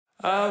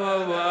You're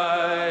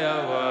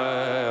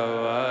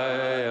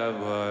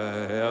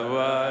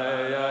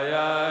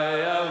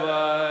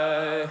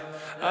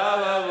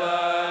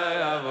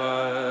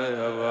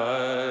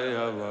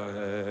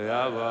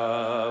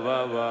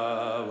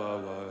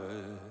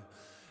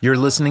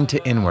listening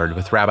to Inward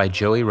with Rabbi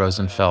Joey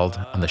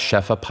Rosenfeld on the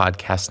Shefa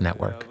Podcast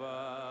Network.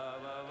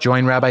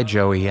 Join Rabbi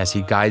Joey as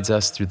he guides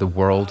us through the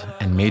world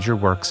and major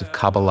works of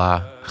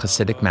Kabbalah,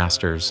 Hasidic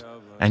masters,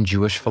 and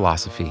Jewish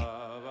philosophy,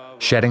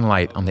 shedding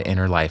light on the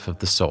inner life of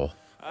the soul.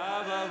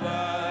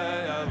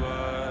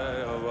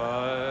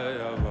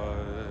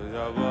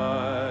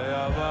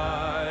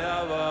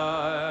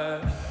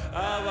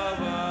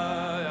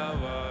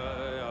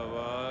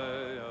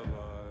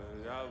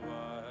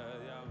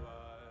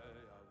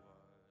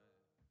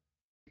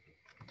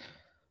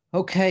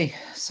 Okay,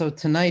 so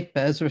tonight,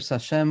 Be'ezras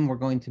Hashem, we're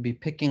going to be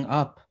picking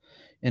up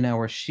in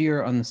our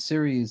shir on the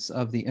series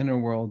of the inner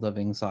world of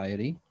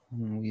anxiety.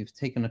 We've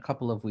taken a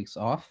couple of weeks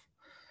off,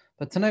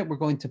 but tonight we're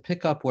going to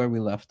pick up where we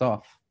left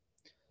off.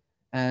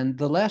 And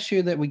the last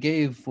shir that we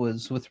gave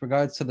was with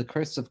regards to the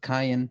curse of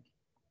Cain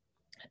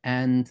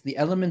and the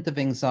element of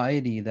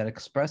anxiety that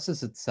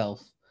expresses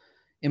itself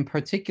in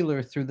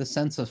particular through the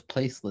sense of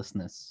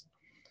placelessness.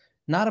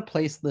 Not a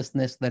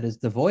placelessness that is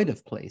devoid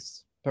of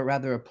place, but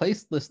rather a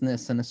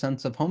placelessness and a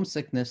sense of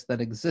homesickness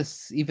that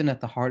exists even at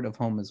the heart of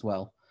home as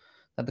well.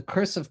 That the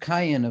curse of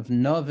Cain, of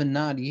No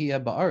v'nad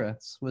yihya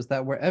ba'aretz, was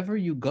that wherever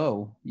you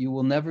go, you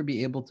will never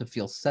be able to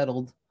feel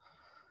settled.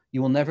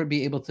 You will never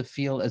be able to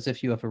feel as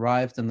if you have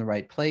arrived in the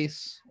right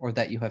place or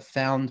that you have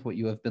found what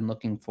you have been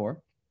looking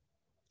for.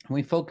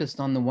 We focused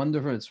on the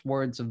wondrous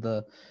words of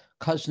the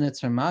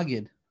Kuznetzer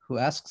Magid, who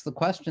asks the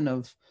question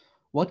of,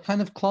 what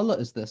kind of klala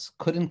is this?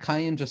 Couldn't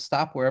Cain just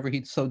stop wherever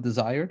he so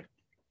desired?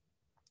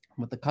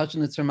 What the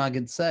Kuznetzer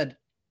Magid said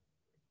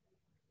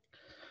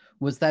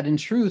was that in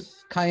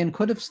truth, Cain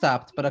could have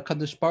stopped, but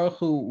HaKadosh Baruch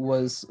Hu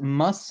was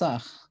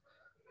masach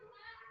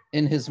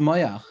in his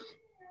moyach.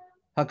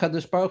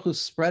 HaKadosh Baruch Hu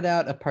spread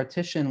out a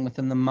partition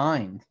within the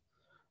mind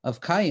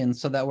of Cain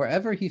so that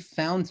wherever he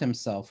found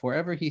himself,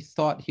 wherever he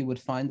thought he would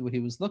find what he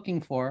was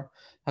looking for,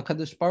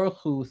 HaKadosh Baruch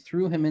Hu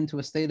threw him into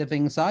a state of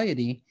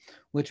anxiety,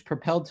 which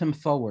propelled him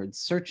forward,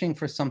 searching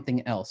for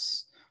something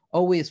else,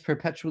 always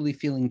perpetually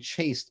feeling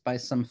chased by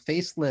some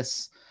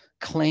faceless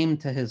claim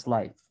to his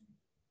life.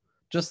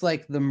 Just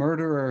like the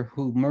murderer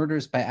who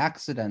murders by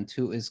accident,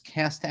 who is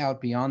cast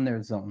out beyond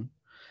their zone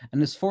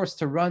and is forced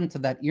to run to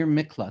that Ir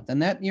Miklat.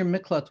 And that Ir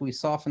Miklat we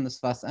saw from the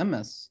Sfas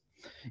Emes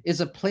is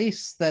a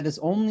place that is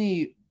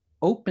only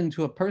open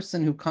to a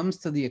person who comes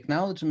to the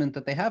acknowledgement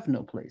that they have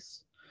no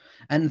place.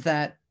 And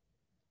that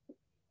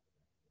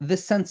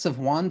this sense of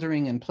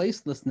wandering and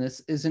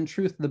placelessness is in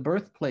truth the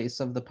birthplace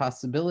of the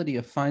possibility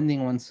of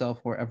finding oneself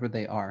wherever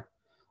they are,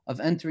 of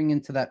entering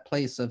into that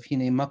place of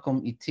Hine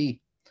Makom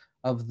Iti,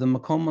 of the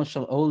Makom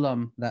Shel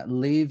Olam, that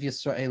Lev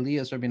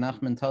Yisraeli, as Rabbi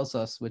Nachman tells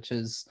us, which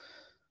is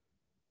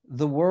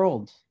the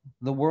world.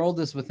 The world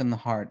is within the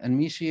heart. And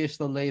Mishi Yesh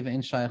Lo Lev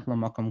Ein Shayach Lo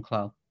Makom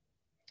Klal.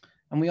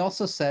 And we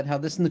also said how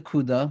this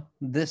Nakuda,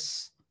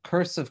 this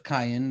curse of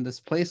Cain, this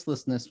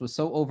placelessness was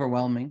so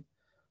overwhelming.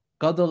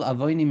 Gadol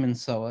avoini min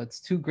soa.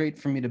 It's too great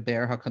for me to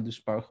bear,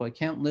 HaKadosh Baruch Hu. I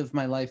can't live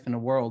my life in a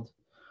world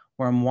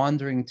where I'm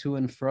wandering to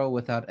and fro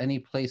without any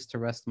place to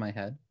rest my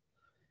head.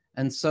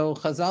 And so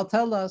Chazal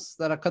tell us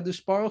that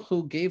HaKadosh Baruch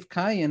Hu gave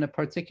Cain a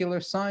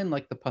particular sign,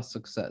 like the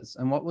Pasuk says.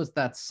 And what was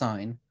that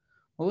sign?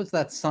 What was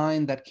that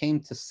sign that came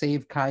to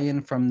save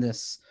Cain from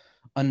this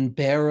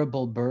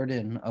unbearable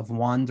burden of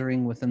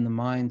wandering within the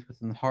mind,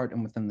 within the heart,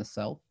 and within the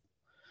self?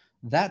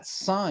 That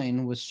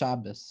sign was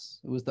Shabbos.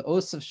 It was the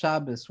Os of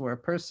Shabbos, where a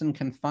person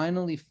can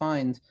finally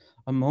find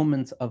a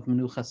moment of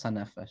Menuchas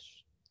HaNefesh.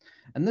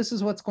 And this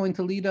is what's going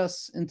to lead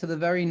us into the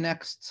very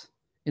next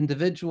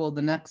individual,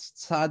 the next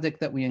tzaddik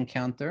that we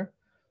encounter,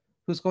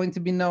 who's going to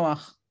be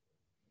Noach.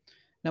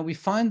 Now we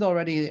find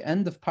already at the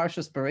end of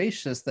Parshas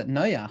Bereishis that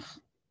Noach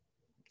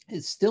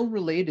is still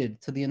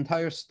related to the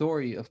entire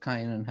story of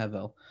Cain and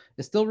Hevel.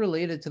 It's still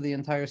related to the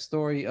entire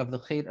story of the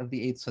Chet of the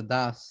Eitz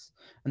Hadas,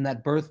 and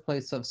that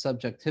birthplace of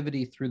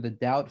subjectivity through the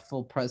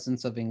doubtful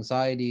presence of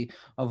anxiety,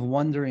 of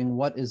wondering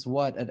what is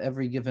what at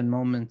every given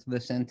moment,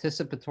 this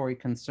anticipatory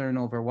concern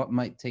over what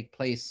might take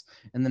place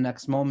in the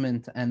next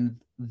moment, and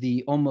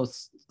the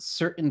almost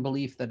certain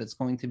belief that it's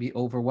going to be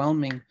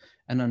overwhelming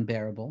and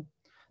unbearable.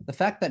 The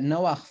fact that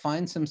Noach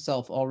finds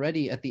himself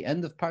already at the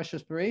end of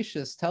Parshas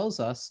Bereishis tells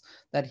us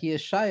that he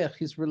is Shayach,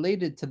 he's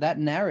related to that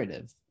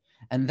narrative.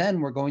 And then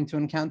we're going to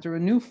encounter a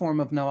new form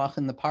of Noach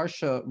in the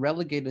Parsha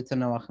relegated to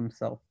Noach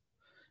himself.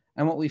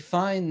 And what we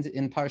find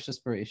in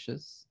Parshas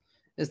Bereishis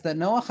is that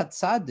Noach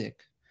HaTzadik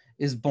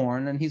is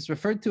born, and he's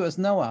referred to as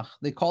Noach.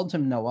 They called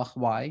him Noach.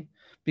 Why?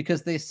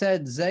 Because they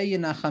said, Zeh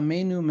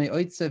Yinachamenu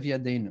me'oitzev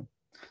yadenu,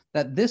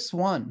 that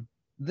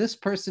this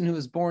person who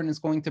is born is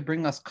going to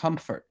bring us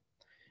comfort,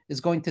 is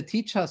going to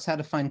teach us how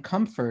to find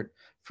comfort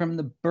from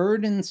the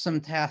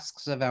burdensome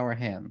tasks of our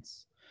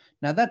hands.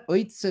 Now that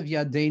oitzev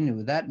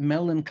yadenu, that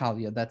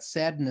melancholia, that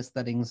sadness,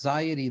 that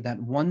anxiety, that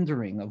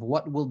wondering of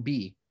what will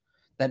be,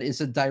 that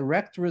is a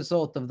direct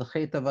result of the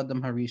Chet of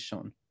Adam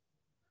Harishon,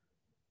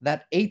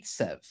 that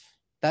Eitzev,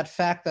 that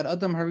fact that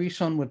Adam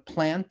Harishon would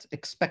plant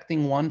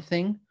expecting one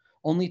thing,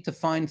 only to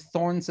find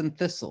thorns and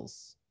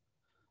thistles.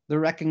 The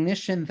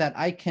recognition that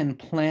I can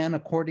plan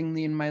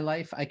accordingly in my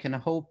life, I can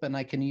hope and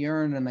I can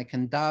yearn and I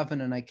can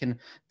daven and I can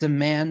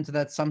demand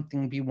that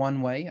something be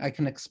one way. I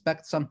can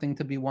expect something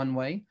to be one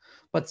way.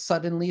 But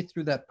suddenly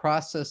through that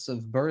process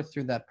of birth,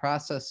 through that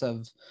process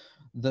of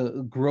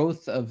the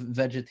growth of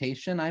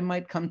vegetation, I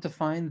might come to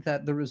find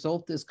that the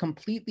result is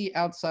completely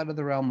outside of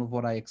the realm of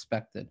what I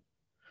expected.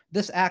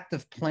 This act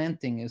of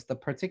planting is the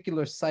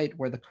particular site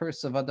where the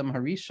curse of Adam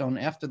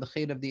Harishon after the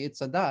Chet of the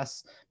Eitz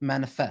Hadas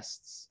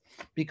manifests.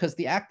 Because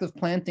the act of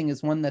planting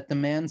is one that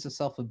demands a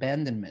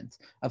self-abandonment,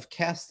 of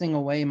casting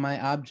away my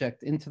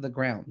object into the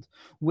ground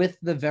with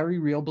the very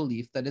real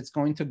belief that it's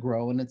going to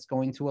grow and it's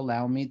going to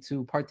allow me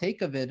to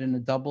partake of it in a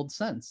doubled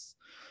sense.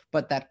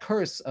 But that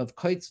curse of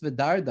koitz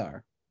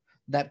v'dardar,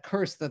 that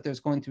curse that there's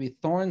going to be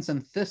thorns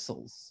and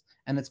thistles,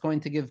 and it's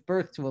going to give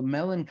birth to a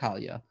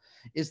melancholia,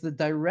 is the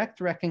direct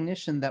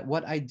recognition that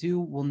what I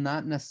do will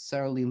not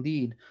necessarily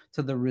lead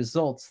to the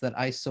results that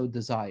I so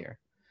desire.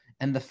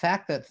 And the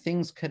fact that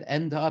things could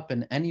end up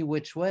in any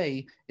which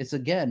way is,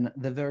 again,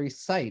 the very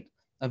site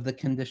of the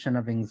condition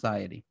of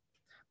anxiety.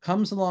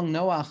 Comes along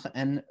Noach,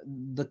 and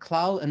the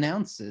Klal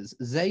announces,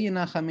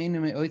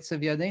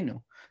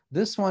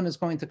 this one is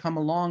going to come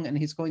along, and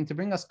he's going to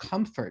bring us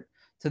comfort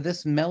to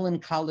this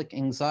melancholic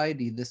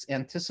anxiety, this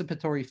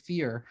anticipatory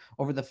fear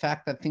over the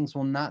fact that things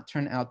will not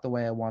turn out the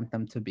way I want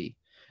them to be.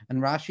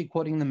 And Rashi,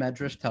 quoting the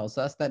Medrash, tells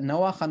us that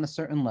Noach, on a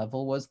certain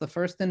level, was the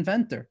first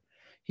inventor.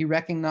 He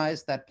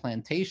recognized that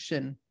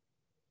plantation,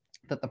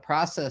 that the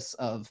process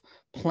of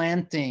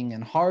planting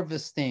and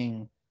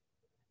harvesting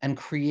and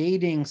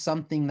creating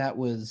something that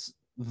was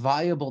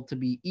viable to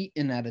be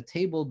eaten at a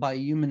table by a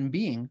human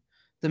being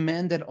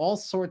demanded all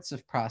sorts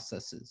of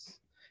processes.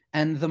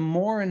 And the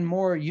more and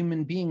more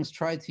human beings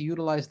tried to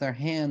utilize their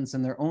hands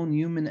and their own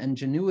human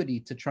ingenuity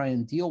to try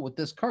and deal with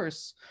this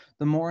curse,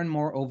 the more and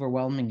more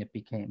overwhelming it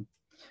became.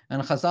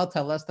 And Chazal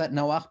tell us that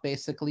Noach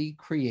basically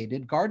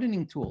created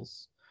gardening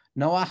tools.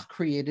 Noach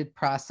created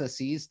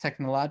processes,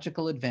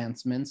 technological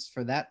advancements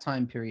for that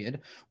time period,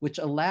 which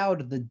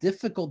allowed the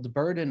difficult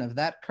burden of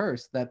that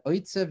curse, that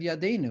oitzev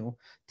yadenu,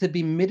 to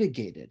be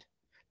mitigated.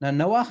 Now,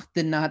 Noach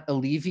did not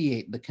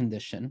alleviate the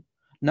condition.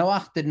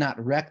 Noach did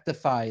not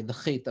rectify the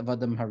Chet of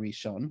Adam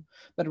Harishon,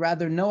 but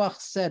rather Noach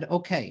said,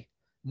 okay,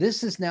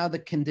 this is now the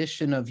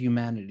condition of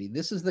humanity.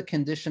 This is the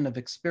condition of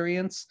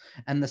experience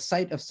and the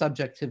site of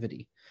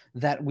subjectivity,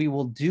 that we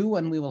will do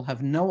and we will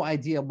have no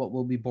idea what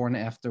will be born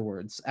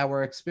afterwards.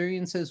 Our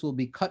experiences will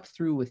be cut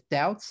through with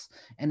doubts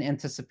and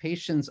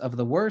anticipations of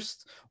the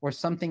worst or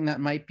something that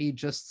might be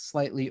just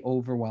slightly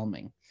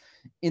overwhelming.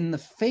 In the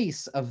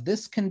face of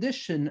this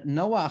condition,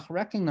 Noach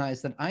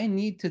recognized that I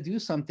need to do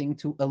something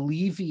to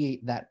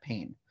alleviate that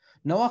pain.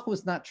 Noach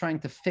was not trying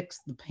to fix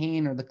the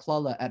pain or the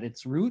klala at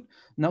its root.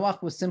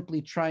 Noach was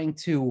simply trying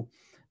to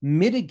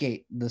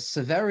mitigate the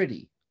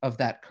severity of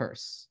that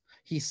curse.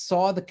 He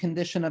saw the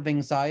condition of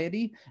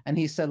anxiety and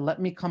he said, let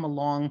me come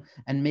along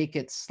and make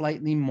it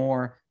slightly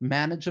more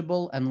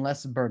manageable and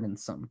less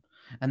burdensome.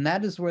 And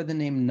that is where the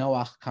name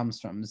Noach comes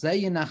from.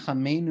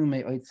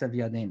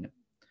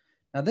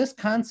 Now, this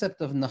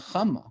concept of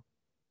nechama,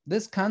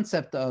 this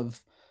concept of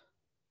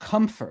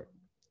comfort,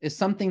 is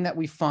something that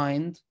we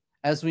find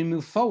as we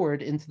move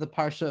forward into the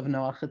Parsha of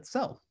Noach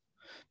itself.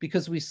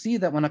 Because we see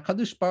that when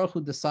HaKadosh Baruch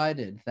Hu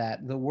decided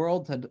that the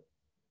world had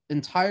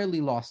entirely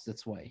lost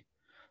its way,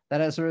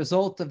 that as a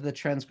result of the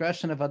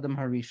transgression of Adam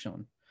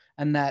Harishon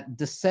and that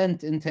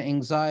descent into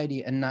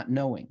anxiety and not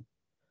knowing,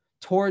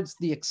 towards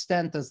the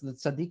extent, as the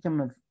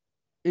tzaddikim of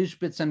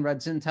Ishbitz and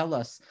Radzin tell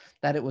us,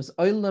 that it was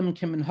olam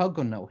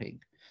kiminhago nohig,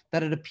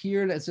 that it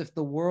appeared as if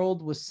the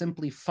world was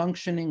simply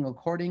functioning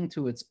according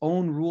to its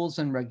own rules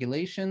and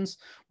regulations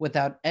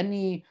without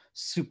any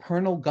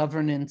supernal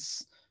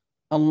governance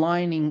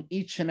aligning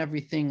each and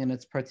everything in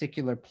its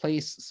particular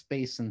place,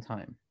 space, and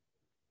time.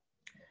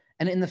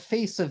 And in the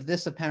face of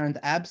this apparent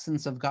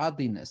absence of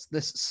godliness,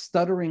 this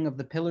stuttering of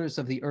the pillars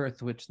of the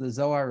earth, which the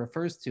Zohar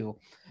refers to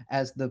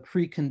as the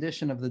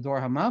precondition of the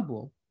Dor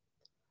HaMabul,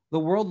 the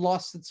world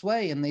lost its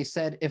way, and they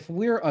said, if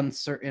we're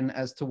uncertain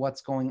as to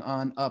what's going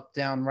on, up,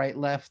 down, right,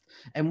 left,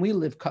 and we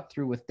live cut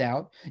through with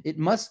doubt, it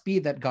must be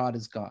that God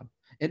is God.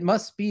 It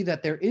must be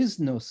that there is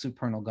no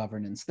supernal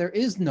governance. There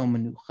is no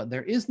menucha.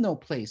 There is no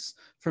place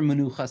for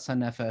menuchas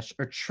hanefesh,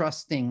 or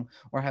trusting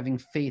or having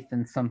faith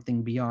in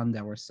something beyond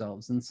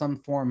ourselves, in some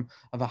form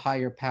of a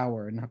higher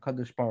power in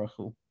HaKadosh Baruch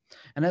Hu.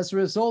 And as a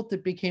result,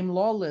 it became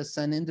lawless,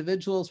 and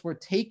individuals were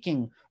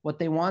taking what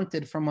they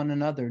wanted from one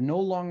another, no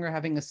longer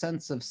having a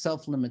sense of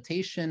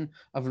self-limitation,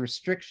 of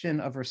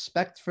restriction, of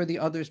respect for the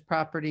other's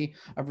property,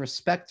 of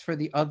respect for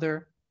the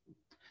other.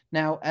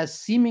 Now, as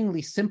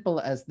seemingly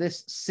simple as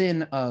this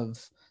sin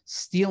of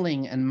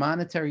stealing and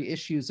monetary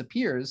issues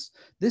appears,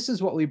 this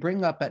is what we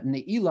bring up at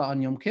Ne'ilah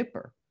on Yom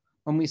Kippur.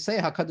 When we say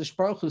HaKadosh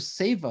Baruch Hu,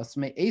 save us,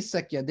 may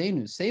Esek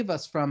Yadenu, save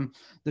us from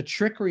the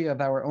trickery of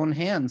our own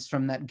hands,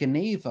 from that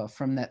Geneva,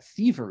 from that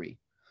thievery.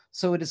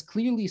 So it is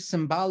clearly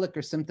symbolic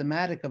or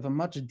symptomatic of a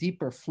much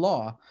deeper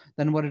flaw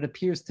than what it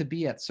appears to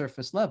be at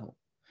surface level.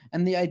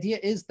 And the idea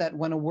is that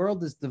when a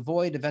world is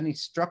devoid of any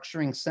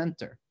structuring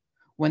center,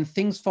 when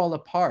things fall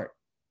apart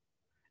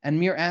and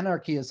mere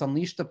anarchy is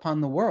unleashed upon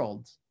the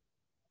world,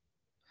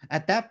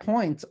 at that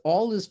point,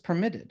 all is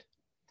permitted.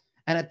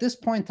 And at this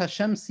point,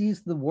 Hashem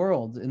sees the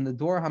world in the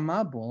Dor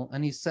HaMabul,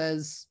 and he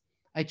says,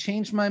 I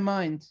changed my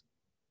mind.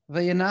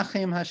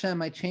 Vayinachem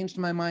Hashem, I changed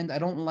my mind. I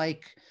don't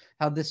like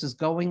how this is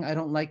going. I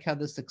don't like how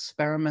this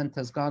experiment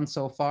has gone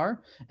so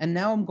far. And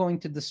now I'm going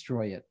to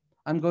destroy it.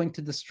 I'm going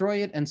to destroy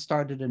it and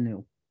start it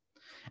anew.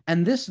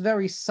 And this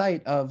very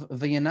sight of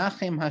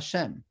Vayinachem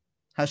Hashem,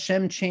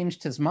 Hashem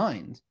changed his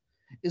mind,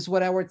 is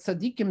what our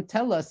tzaddikim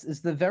tell us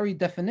is the very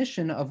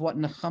definition of what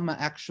nechama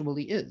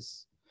actually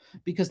is.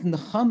 Because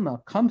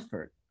nechama,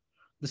 comfort,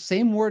 the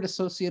same word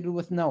associated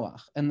with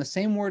Noach and the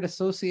same word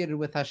associated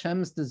with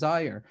Hashem's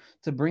desire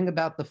to bring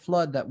about the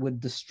flood that would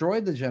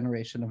destroy the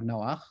generation of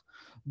Noach,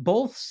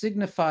 both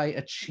signify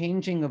a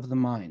changing of the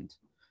mind,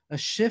 a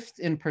shift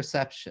in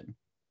perception.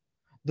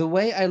 The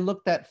way I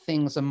looked at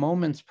things a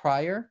moment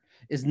prior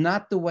is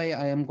not the way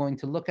I am going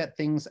to look at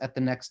things at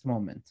the next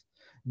moment.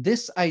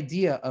 This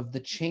idea of the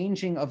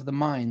changing of the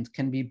mind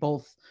can be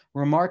both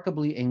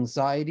remarkably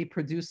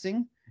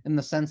anxiety-producing, in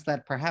the sense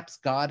that perhaps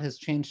God has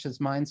changed his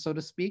mind, so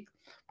to speak.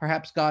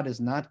 Perhaps God is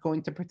not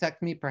going to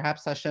protect me.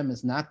 Perhaps Hashem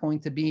is not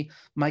going to be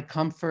my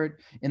comfort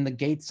in the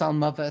Gates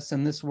Almaves,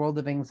 in this world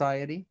of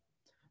anxiety.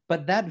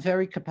 But that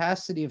very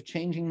capacity of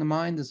changing the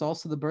mind is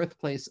also the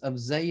birthplace of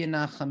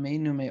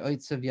Zeyinachamenu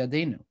me'oitzev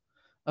yadenu,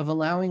 of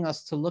allowing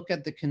us to look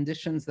at the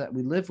conditions that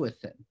we live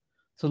within,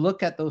 to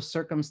look at those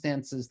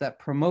circumstances that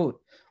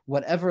promote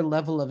whatever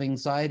level of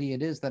anxiety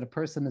it is that a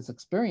person is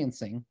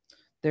experiencing.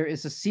 There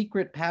is a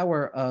secret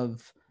power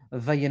of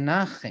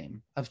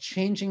Vayinachem, of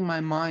changing my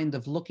mind,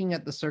 of looking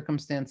at the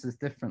circumstances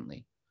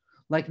differently.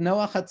 Like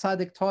Noach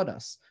HaTzadik taught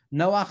us,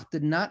 Noach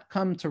did not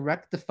come to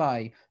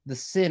rectify the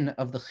sin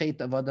of the Chet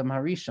of Adam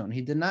Harishon.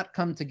 He did not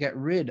come to get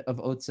rid of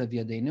Otzev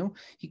Yadenu.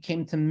 He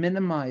came to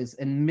minimize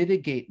and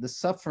mitigate the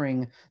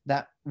suffering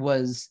that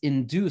was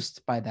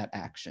induced by that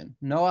action.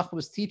 Noach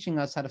was teaching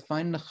us how to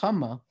find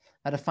nechama,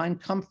 how to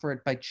find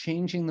comfort by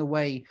changing the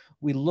way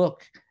we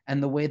look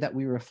and the way that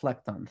we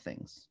reflect on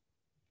things.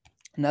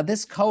 Now,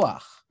 this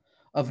koach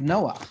of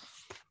Noach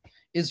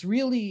is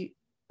really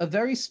a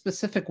very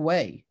specific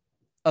way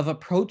of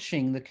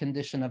approaching the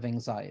condition of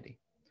anxiety.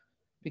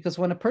 Because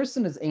when a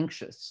person is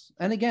anxious,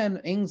 and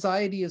again,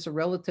 anxiety is a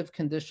relative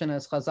condition,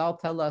 as Chazal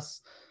tell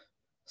us,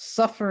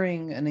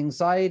 suffering and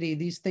anxiety,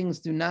 these things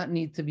do not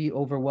need to be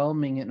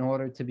overwhelming in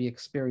order to be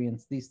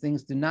experienced. These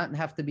things do not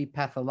have to be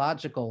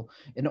pathological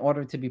in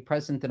order to be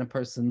present in a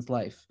person's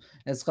life.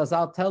 As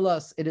Chazal tell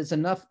us, it is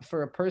enough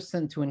for a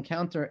person to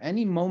encounter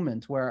any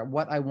moment where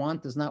what I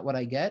want is not what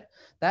I get.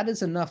 That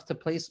is enough to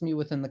place me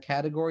within the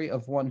category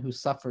of one who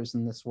suffers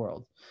in this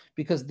world.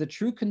 Because the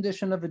true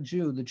condition of a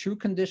Jew, the true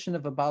condition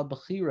of a Baal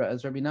Bechira,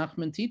 as Rabbi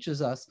Nachman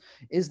teaches us,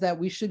 is that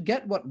we should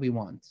get what we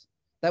want,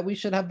 that we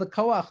should have the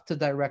koach to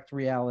direct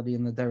reality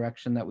in the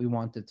direction that we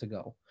want it to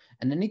go.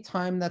 And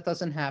anytime that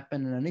doesn't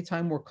happen, and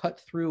anytime we're cut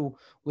through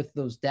with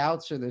those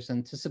doubts or those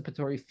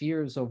anticipatory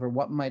fears over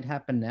what might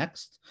happen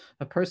next,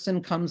 a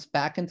person comes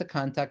back into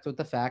contact with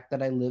the fact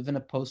that I live in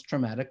a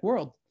post-traumatic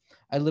world.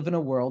 I live in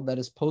a world that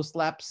is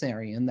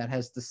post-lapsarian, that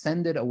has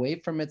descended away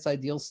from its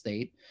ideal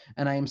state,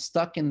 and I am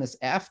stuck in this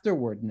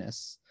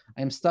afterwardness.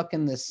 I am stuck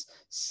in this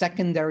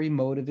secondary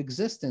mode of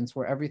existence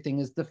where everything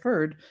is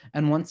deferred.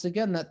 And once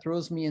again, that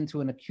throws me into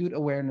an acute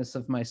awareness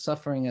of my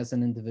suffering as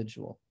an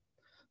individual.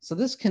 So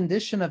this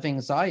condition of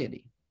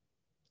anxiety,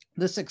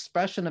 this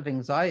expression of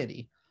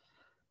anxiety,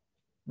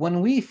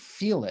 when we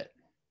feel it,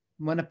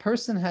 when a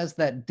person has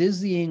that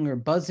dizzying or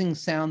buzzing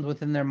sound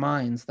within their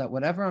minds that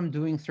whatever I'm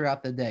doing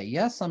throughout the day,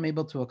 yes, I'm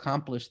able to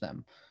accomplish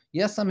them.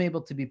 Yes, I'm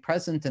able to be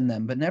present in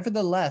them, but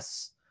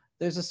nevertheless,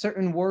 there's a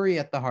certain worry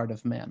at the heart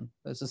of man.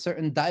 There's a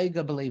certain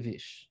daiga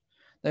belevish.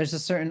 There's a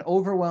certain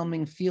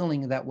overwhelming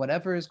feeling that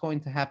whatever is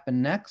going to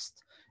happen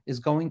next is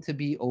going to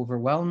be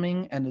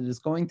overwhelming, and it is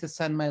going to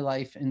send my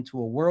life into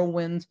a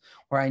whirlwind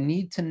where I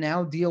need to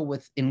now deal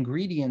with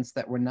ingredients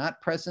that were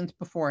not present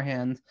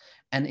beforehand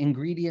and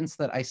ingredients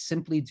that I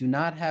simply do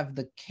not have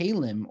the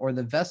kalim or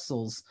the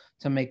vessels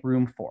to make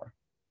room for.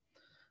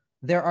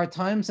 There are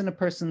times in a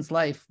person's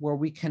life where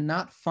we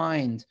cannot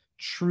find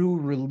true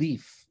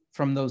relief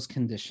from those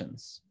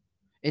conditions.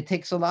 It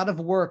takes a lot of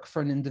work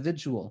for an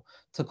individual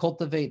to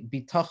cultivate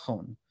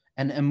bitachon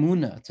and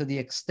emuna to the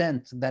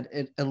extent that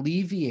it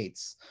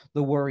alleviates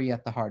the worry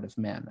at the heart of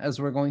man,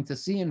 as we're going to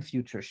see in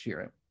future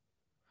shirim.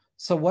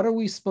 So what are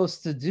we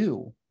supposed to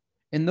do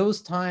in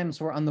those times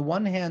where on the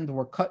one hand,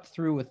 we're cut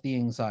through with the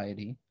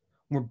anxiety,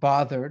 we're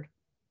bothered,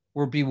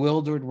 we're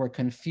bewildered, we're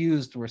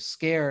confused, we're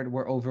scared,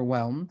 we're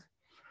overwhelmed,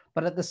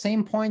 but at the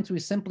same point, we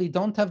simply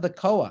don't have the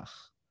koach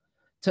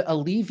to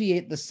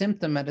alleviate the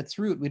symptom at its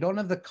root. We don't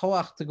have the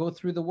koach to go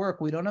through the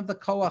work. We don't have the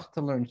koach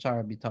to learn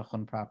Shara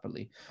B'tachon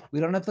properly. We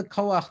don't have the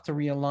koach to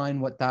realign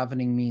what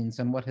davening means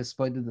and what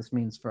Hisbodedus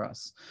means for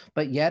us.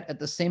 But yet, at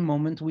the same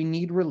moment, we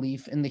need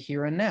relief in the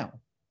here and now.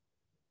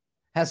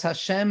 Has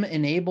Hashem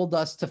enabled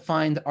us to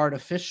find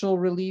artificial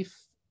relief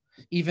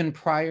even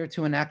prior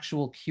to an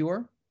actual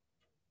cure?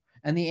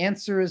 And the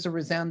answer is a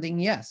resounding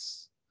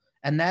yes.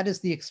 And that is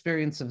the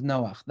experience of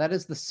Noach. That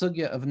is the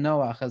sugya of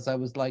Noach, as I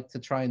would like to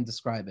try and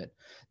describe it.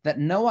 That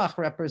Noach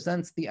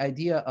represents the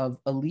idea of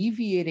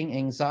alleviating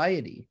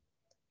anxiety,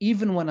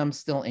 even when I'm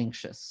still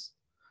anxious,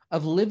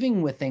 of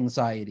living with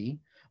anxiety,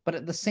 but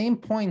at the same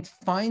point,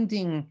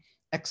 finding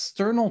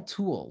external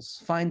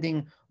tools,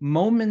 finding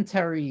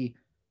momentary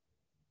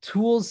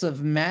tools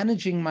of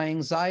managing my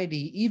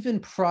anxiety, even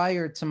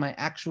prior to my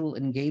actual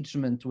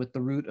engagement with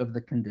the root of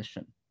the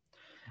condition.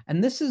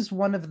 And this is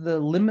one of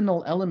the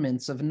liminal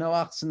elements of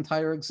Noach's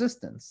entire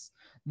existence,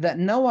 that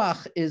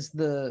Noach is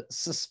the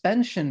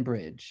suspension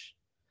bridge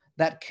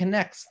that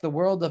connects the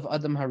world of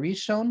Adam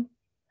Harishon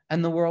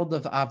and the world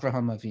of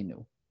Avraham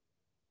Avinu.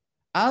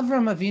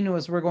 Avraham Avinu,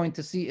 as we're going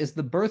to see, is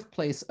the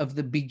birthplace of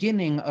the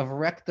beginning of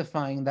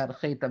rectifying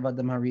that Chet of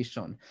Adam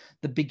Harishon,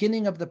 the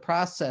beginning of the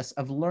process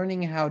of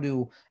learning how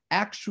to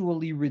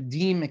actually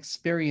redeem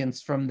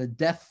experience from the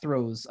death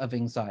throes of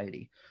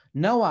anxiety.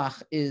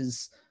 Noach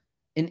is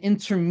an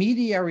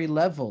intermediary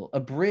level, a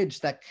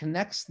bridge that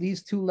connects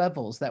these two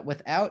levels, that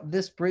without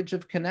this bridge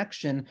of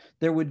connection,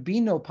 there would be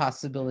no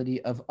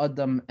possibility of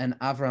Adam and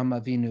Avraham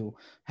Avinu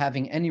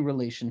having any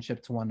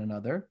relationship to one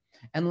another.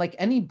 And like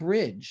any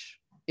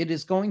bridge, it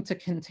is going to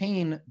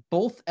contain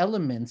both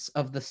elements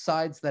of the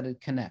sides that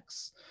it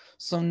connects.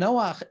 So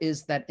Noach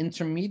is that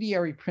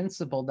intermediary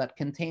principle that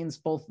contains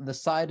both the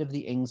side of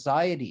the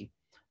anxiety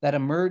that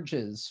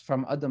emerges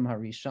from Adam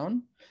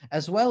Harishon,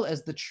 as well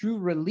as the true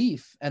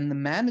relief and the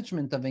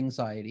management of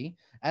anxiety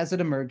as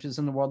it emerges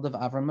in the world of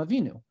Avraham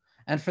Avinu.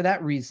 And for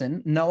that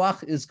reason,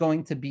 Noach is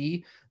going to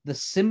be the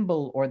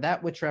symbol, or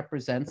that which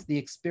represents the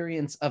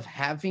experience of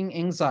having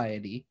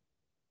anxiety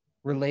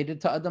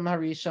related to Adam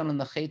Harishon and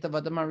the Chet of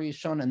Adam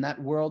Harishon and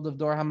that world of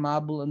Dor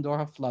HaMabul and Dor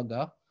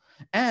HaFlaga,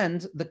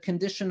 and the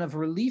condition of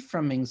relief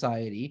from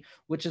anxiety,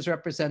 which is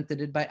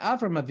represented by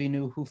Avraham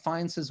Avinu, who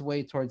finds his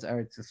way towards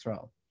Eretz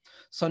Yisrael.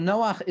 So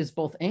Noach is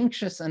both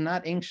anxious and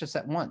not anxious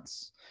at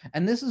once.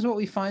 And this is what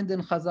we find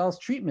in Chazal's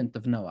treatment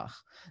of Noach,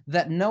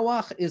 that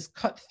Noach is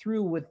cut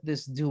through with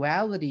this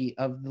duality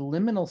of the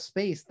liminal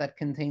space that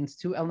contains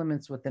two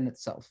elements within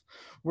itself.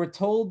 We're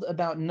told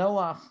about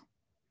Noach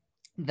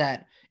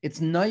that it's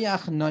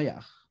Noach,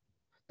 Noach,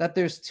 that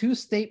there's two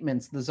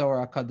statements, the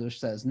Zohar HaKadosh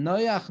says,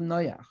 Noach,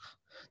 Noach.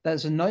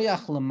 There's a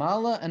Noach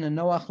Lamala and a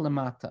Noach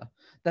Lamata.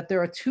 That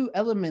there are two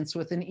elements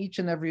within each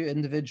and every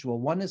individual.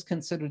 One is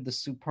considered the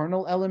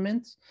supernal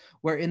element,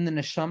 wherein the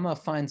neshama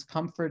finds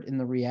comfort in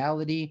the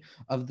reality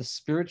of the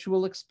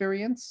spiritual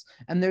experience.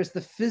 And there's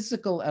the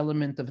physical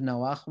element of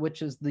Noach,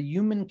 which is the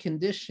human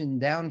condition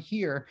down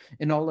here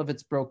in all of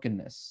its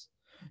brokenness.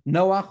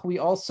 Noach, we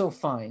also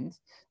find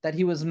that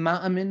he was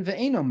ma'amin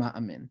ve'eno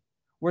ma'amin.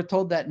 We're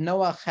told that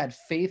Noach had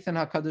faith in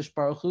HaKadosh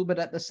Baruch Hu, but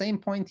at the same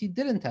point, he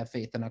didn't have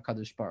faith in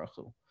HaKadosh Baruch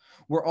Hu.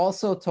 We're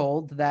also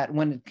told that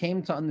when it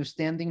came to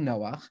understanding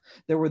Noach,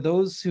 there were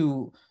those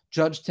who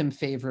judged him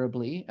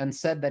favorably and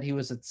said that he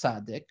was a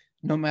tzaddik,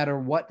 no matter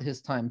what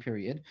his time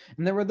period.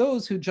 And there were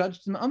those who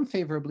judged him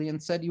unfavorably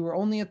and said, you were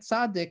only a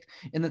tzaddik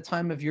in the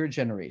time of your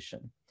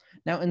generation.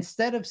 Now,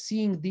 instead of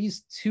seeing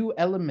these two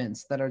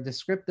elements that are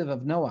descriptive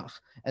of Noach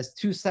as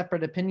two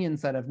separate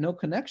opinions that have no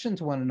connection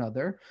to one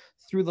another,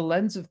 through the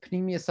lens of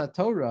Pnimius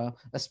HaTorah,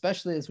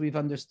 especially as we've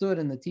understood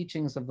in the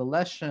teachings of the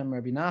Leshem,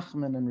 Rabbi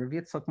Nachman, and Rabbi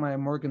Yitzchak Meyer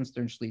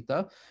Morgenstern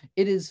Shlita,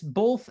 it is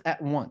both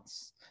at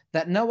once.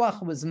 That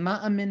Noach was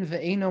ma'amin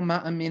ve'eno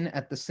ma'amin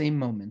at the same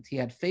moment. He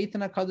had faith in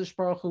HaKadosh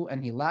Baruch Hu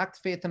and he lacked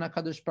faith in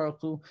HaKadosh Baruch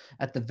Hu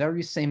at the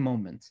very same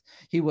moment.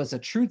 He was a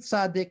true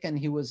tzaddik and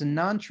he was a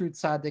non-true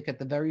tzaddik at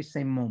the very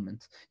same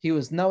moment. He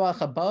was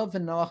Noach above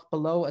and Noach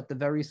below at the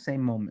very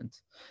same moment.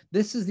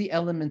 This is the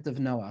element of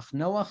Noach.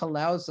 Noach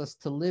allows us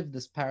to live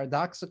this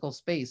paradoxical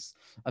space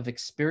of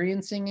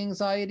experiencing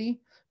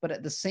anxiety, but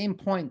at the same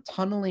point,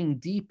 tunneling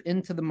deep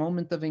into the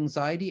moment of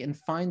anxiety and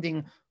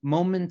finding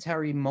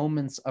momentary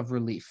moments of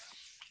relief.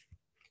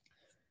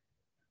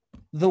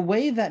 The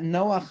way that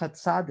Noach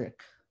HaTzadik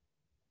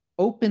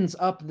opens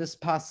up this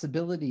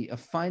possibility of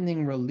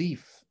finding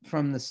relief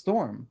from the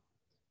storm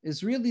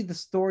is really the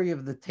story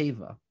of the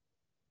Teva,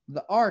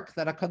 the ark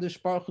that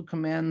HaKadosh Baruch Hu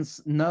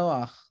commands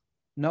Noach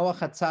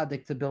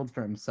HaTzadik to build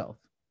for himself.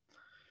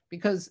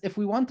 Because if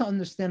we want to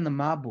understand the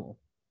Mabul,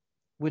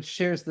 which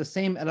shares the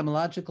same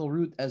etymological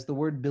root as the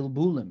word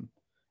bilbulim,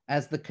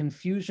 as the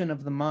confusion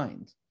of the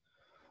mind,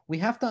 we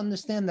have to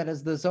understand that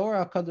as the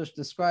Zohar HaKadosh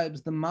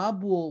describes, the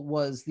Mabul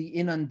was the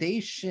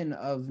inundation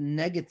of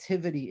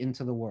negativity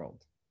into the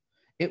world.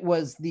 It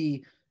was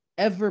the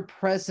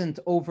ever-present,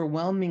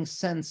 overwhelming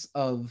sense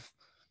of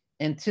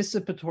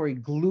anticipatory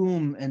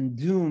gloom and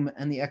doom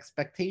and the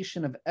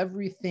expectation of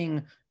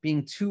everything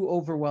being too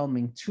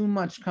overwhelming, too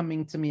much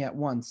coming to me at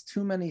once,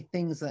 too many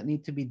things that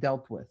need to be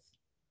dealt with.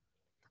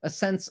 A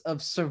sense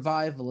of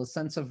survival, a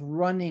sense of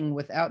running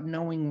without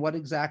knowing what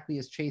exactly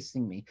is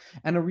chasing me,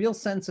 and a real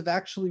sense of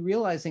actually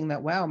realizing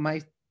that, wow,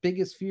 my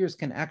biggest fears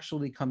can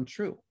actually come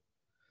true.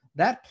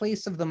 That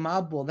place of the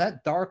Mabul,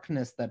 that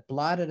darkness that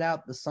blotted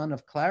out the sun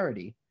of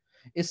clarity,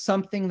 is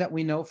something that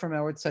we know from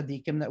our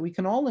tzaddikim that we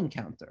can all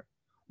encounter.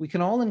 We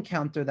can all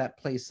encounter that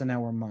place in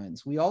our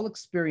minds. We all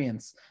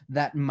experience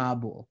that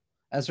Mabul.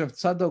 As Rav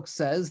Tzadok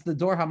says, the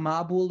door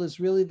HaMabul is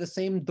really the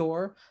same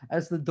door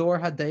as the door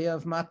Hadeya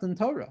of Matan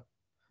Torah.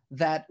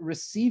 That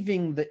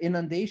receiving the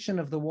inundation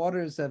of the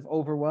waters of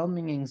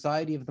overwhelming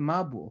anxiety of the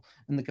Mabul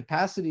and the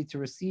capacity to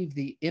receive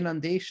the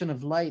inundation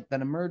of light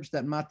that emerged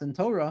at Matan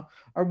Torah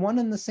are one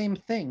and the same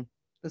thing.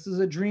 This is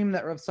a dream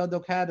that Rav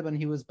Tzadok had when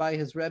he was by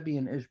his Rebbe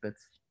in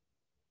Ishbitz.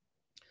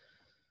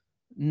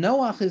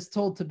 Noach is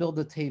told to build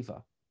a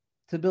teva,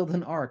 to build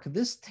an ark.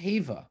 This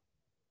teva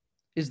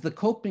is the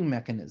coping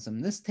mechanism.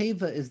 This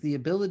teva is the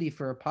ability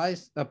for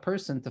a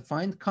person to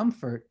find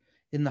comfort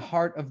in the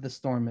heart of the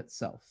storm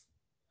itself.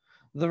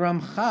 The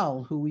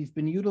Ramchal, who we've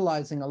been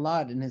utilizing a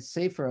lot in his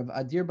Sefer of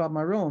Adir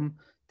Bamarom,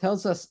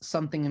 tells us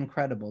something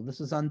incredible. This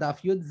is on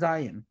Daf Yud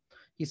Zayin.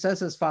 He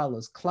says as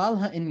follows, Klal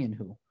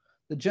ha'inyanhu,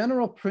 the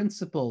general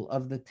principle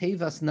of the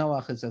Tevas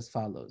Noach is as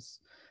follows.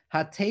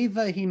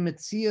 Ha-teva hi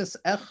mitzias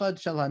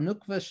echad shel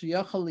hanukva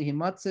sheyachal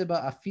lihimatze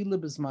ba afilu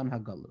b'zman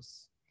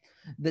hagalus.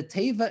 The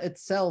teva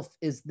itself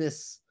is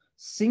this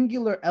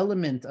singular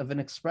element of an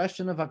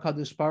expression of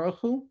HaKadosh Baruch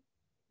Hu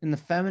in the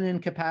feminine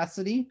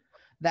capacity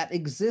that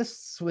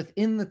exists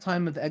within the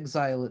time of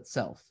exile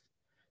itself.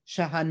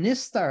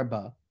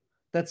 Shahanistarba,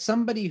 that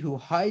somebody who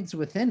hides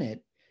within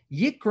it,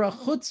 yikra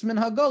chutz min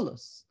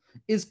hagolus,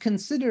 is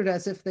considered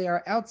as if they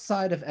are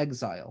outside of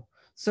exile.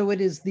 So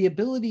it is the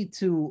ability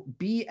to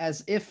be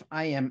as if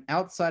I am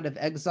outside of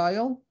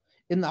exile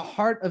in the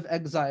heart of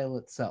exile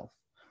itself.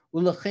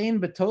 Ulechein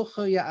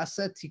betocho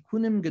ya'aseh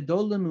tikunim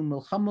gedolim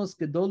u'milchamos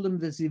gedolim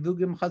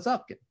v'zivugim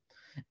chazakim.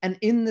 And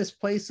in this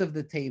place of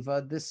the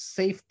teva, this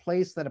safe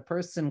place that a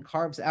person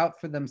carves out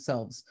for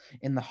themselves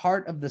in the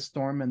heart of the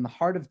storm, in the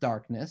heart of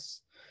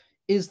darkness,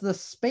 is the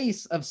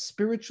space of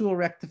spiritual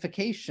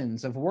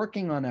rectifications, of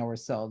working on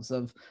ourselves,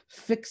 of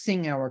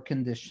fixing our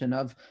condition,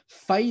 of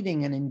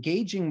fighting and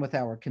engaging with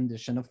our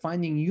condition, of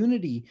finding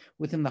unity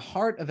within the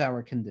heart of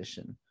our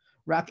condition.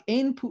 Rak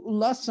ein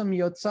pu'ulasam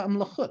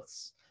yotza'am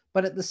lachutz.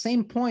 But at the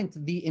same point,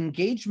 the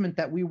engagement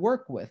that we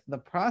work with, the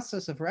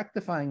process of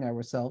rectifying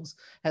ourselves,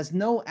 has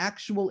no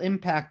actual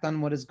impact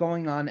on what is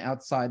going on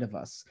outside of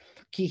us.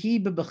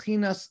 Kihi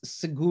bebechinas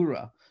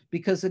segura,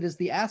 because it is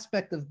the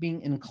aspect of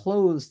being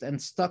enclosed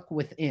and stuck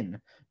within.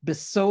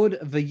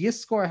 Besod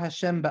v'yiskor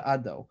Hashem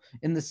ba'ado,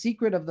 in the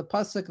secret of the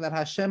pasuk that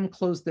Hashem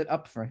closed it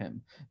up for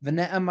him.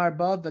 V'ne'amar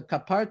ba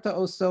v'kaparta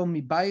oso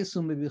mibayis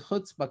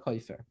u'mibichutz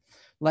b'koifer.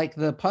 Like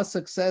the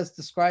pasuk says,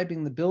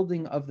 describing the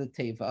building of the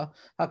teva,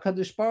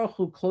 HaKadosh Baruch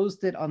Hu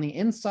closed it on the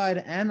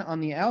inside and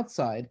on the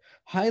outside,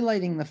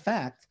 highlighting the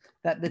fact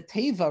that the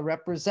teva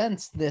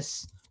represents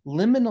this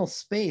liminal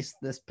space,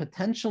 this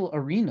potential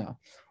arena,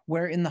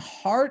 where in the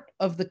heart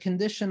of the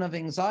condition of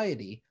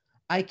anxiety,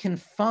 I can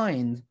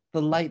find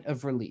the light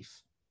of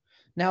relief.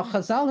 Now,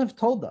 Chazal have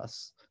told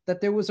us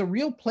that there was a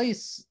real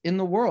place in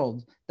the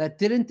world that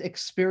didn't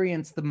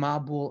experience the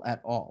Mabul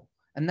at all,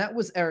 and that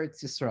was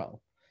Eretz Yisrael.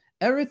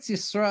 Eretz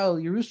Yisrael,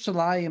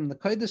 Yerushalayim, the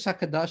Kodesh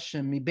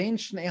HaKadoshim, Mibein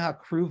Shnei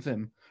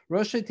HaKruvim,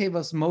 Rosh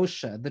Tevas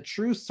Moshe, the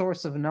true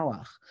source of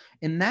Noach.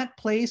 In that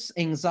place,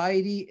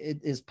 anxiety, it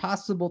is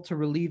possible to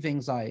relieve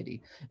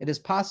anxiety. It is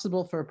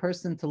possible for a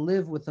person to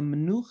live with a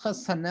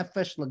menuchas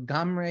hanefesh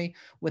legamre,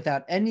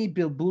 without any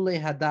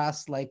bilbule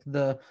hadas, like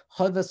the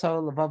Chovas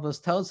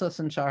HaLevavos tells us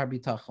in Sha'ar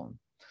HaBitachon.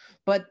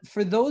 But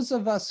for those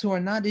of us who are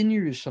not in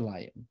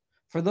Yerushalayim,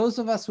 for those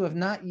of us who have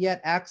not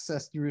yet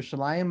accessed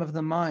Yerushalayim of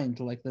the mind,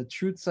 like the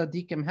true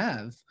tzaddikim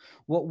have,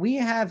 what we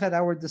have at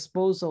our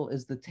disposal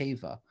is the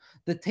teva.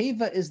 The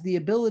teva is the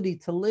ability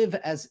to live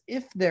as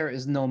if there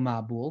is no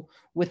Mabul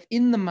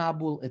within the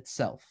Mabul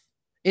itself.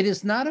 It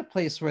is not a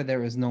place where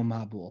there is no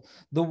Mabul.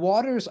 The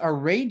waters are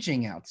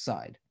raging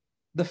outside.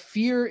 The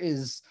fear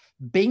is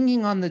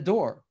banging on the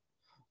door.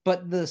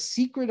 But the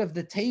secret of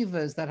the teva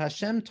is that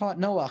Hashem taught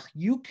Noach,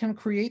 you can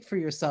create for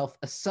yourself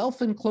a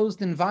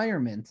self-enclosed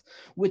environment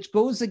which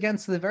goes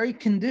against the very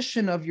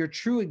condition of your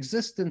true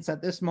existence at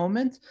this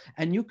moment,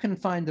 and you can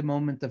find a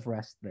moment of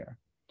rest there.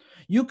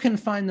 You can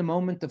find a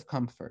moment of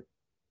comfort.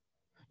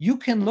 You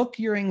can look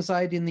your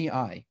anxiety in the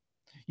eye.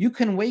 You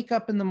can wake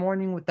up in the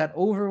morning with that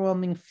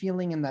overwhelming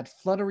feeling and that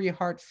fluttery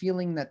heart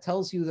feeling that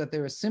tells you that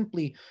there is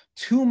simply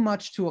too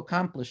much to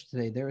accomplish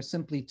today. There is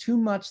simply too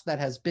much that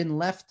has been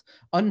left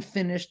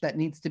unfinished that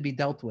needs to be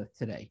dealt with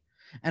today.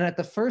 And at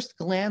the first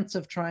glance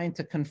of trying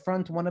to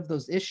confront one of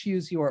those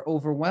issues, you are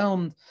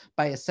overwhelmed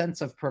by a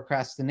sense of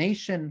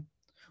procrastination,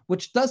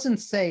 which doesn't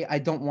say, I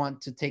don't want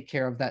to take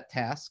care of that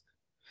task.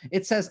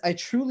 It says, I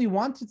truly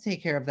want to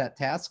take care of that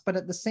task, but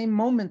at the same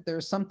moment,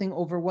 there's something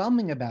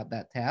overwhelming about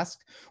that task,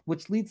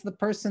 which leads the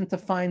person to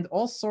find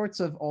all sorts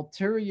of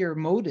ulterior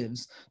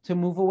motives to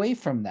move away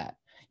from that.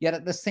 Yet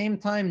at the same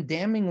time,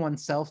 damning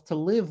oneself to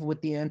live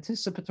with the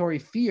anticipatory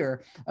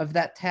fear of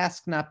that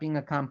task not being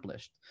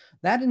accomplished.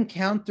 That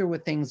encounter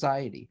with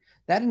anxiety,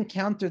 that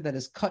encounter that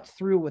is cut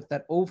through with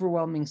that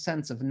overwhelming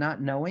sense of not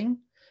knowing,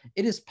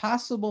 it is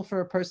possible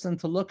for a person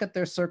to look at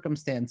their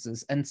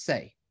circumstances and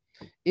say,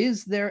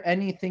 is there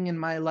anything in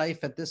my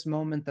life at this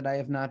moment that I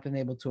have not been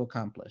able to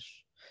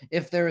accomplish?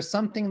 If there is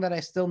something that I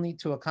still need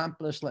to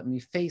accomplish, let me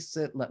face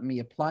it, let me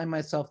apply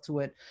myself to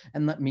it,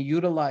 and let me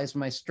utilize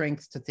my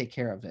strength to take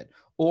care of it.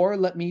 Or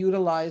let me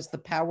utilize the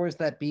powers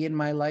that be in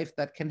my life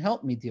that can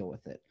help me deal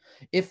with it.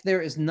 If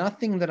there is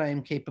nothing that I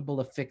am capable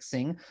of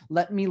fixing,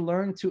 let me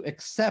learn to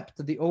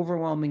accept the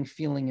overwhelming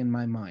feeling in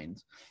my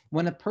mind.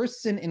 When a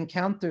person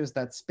encounters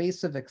that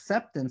space of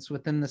acceptance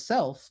within the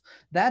self,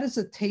 that is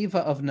a teva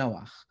of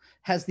Noach.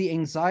 Has the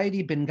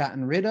anxiety been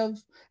gotten rid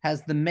of?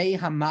 Has the Mei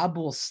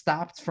Hamabul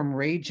stopped from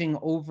raging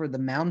over the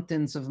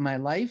mountains of my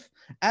life?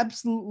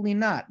 Absolutely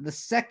not. The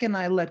second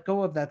I let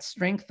go of that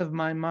strength of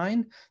my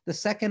mind, the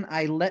second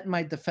I let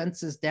my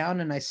defenses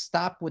down and I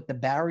stop with the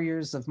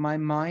barriers of my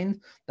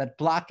mind that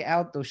block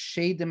out those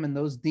shadim and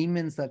those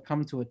demons that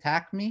come to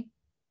attack me,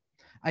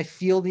 I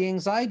feel the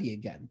anxiety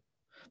again.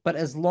 But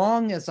as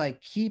long as I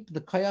keep the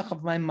koyach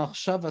of my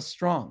machshava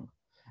strong,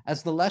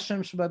 as the Leshem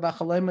Shebei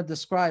Bachalema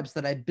describes,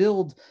 that I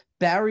build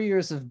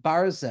barriers of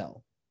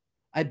barzel,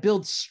 I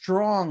build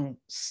strong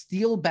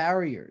steel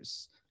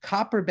barriers,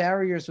 copper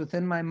barriers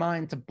within my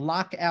mind to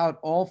block out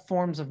all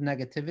forms of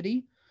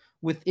negativity.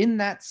 Within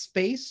that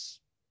space,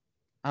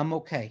 I'm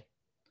okay.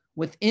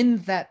 Within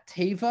that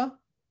teva,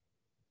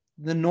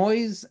 the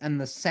noise and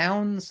the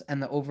sounds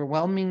and the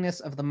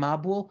overwhelmingness of the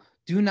Mabul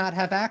do not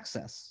have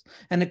access.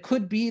 And it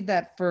could be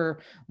that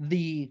for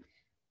the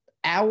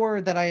hour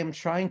that I am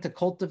trying to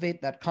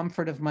cultivate that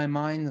comfort of my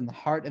mind in the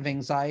heart of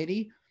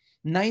anxiety,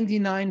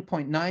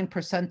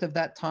 99.9% of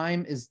that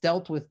time is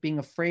dealt with being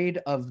afraid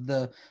of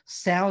the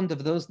sound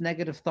of those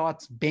negative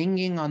thoughts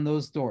banging on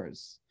those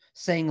doors,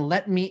 saying,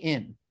 let me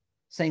in,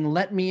 saying,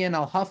 let me in,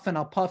 I'll huff and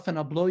I'll puff and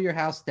I'll blow your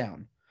house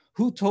down.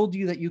 Who told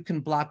you that you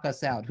can block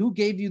us out? Who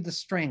gave you the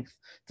strength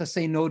to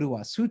say no to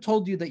us? Who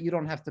told you that you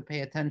don't have to pay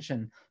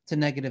attention to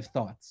negative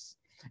thoughts?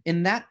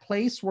 In that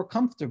place, we're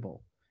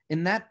comfortable.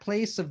 In that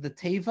place of the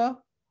teva,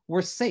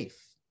 we're safe.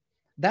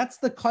 That's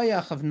the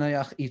koyach of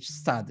Noach Ish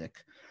Tzaddik.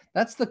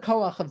 That's the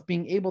koach of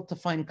being able to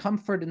find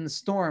comfort in the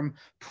storm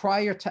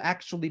prior to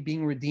actually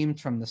being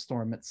redeemed from the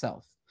storm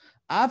itself.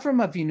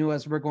 Avram Avinu,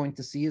 as we're going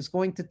to see, is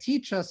going to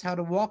teach us how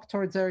to walk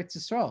towards Eretz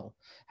Yisrael,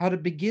 how to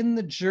begin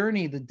the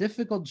journey, the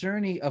difficult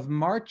journey of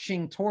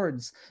marching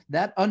towards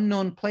that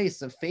unknown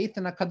place of faith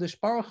in HaKadosh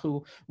Baruch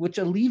Hu, which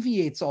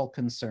alleviates all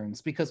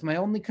concerns, because my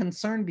only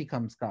concern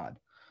becomes God.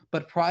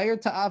 But prior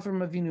to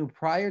Avram Avinu,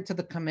 prior to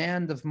the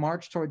command of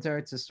march towards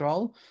Eretz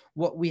Yisrael,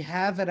 what we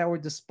have at our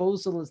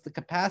disposal is the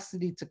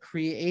capacity to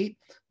create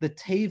the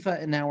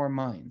teva in our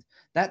mind,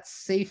 that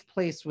safe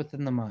place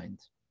within the mind.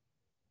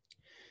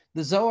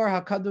 The Zohar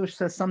HaKadosh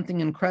says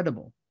something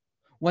incredible.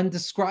 When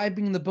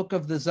describing the book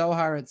of the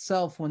Zohar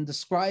itself, when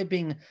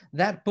describing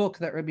that book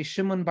that Rabbi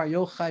Shimon Bar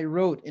Yochai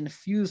wrote,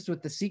 infused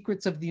with the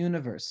secrets of the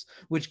universe,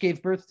 which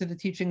gave birth to the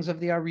teachings of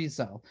the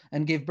Arizal,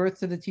 and gave birth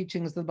to the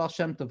teachings of the Baal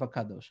Shem Tov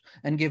HaKadosh,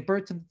 and gave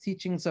birth to the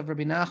teachings of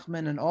Rabbi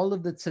Nachman and all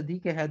of the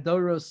Tzadikei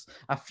Hadoros,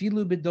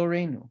 Afilu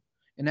B'Dorenu,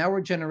 in our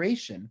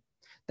generation,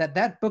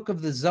 that book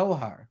of the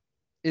Zohar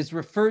is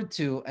referred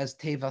to as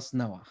Tevas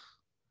Noach.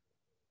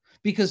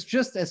 Because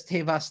just as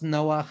Tevas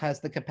Noach has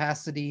the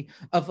capacity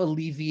of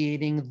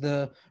alleviating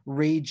the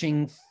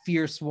raging,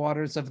 fierce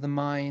waters of the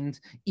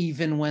mind,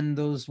 even when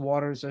those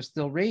waters are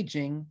still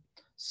raging,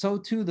 so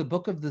too the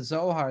book of the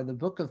Zohar, the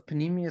book of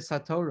Panimius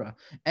HaTorah,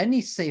 any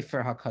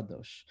Sefer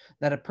HaKadosh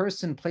that a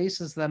person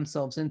places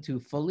themselves into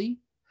fully,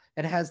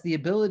 it has the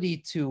ability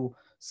to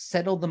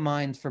settle the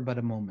mind for but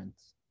a moment.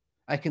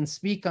 I can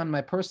speak on my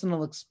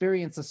personal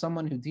experience as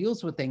someone who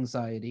deals with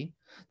anxiety,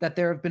 that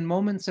there have been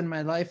moments in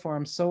my life where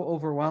I'm so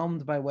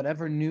overwhelmed by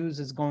whatever news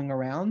is going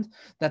around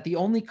that the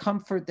only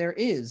comfort there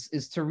is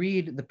to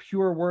read the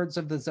pure words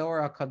of the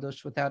Zohar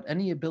HaKadosh without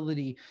any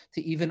ability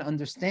to even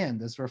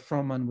understand, as Rav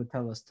Froman would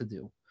tell us to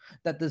do.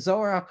 That the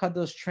Zohar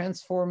HaKadosh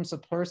transforms a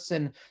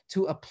person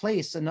to a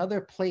place,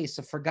 another place,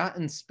 a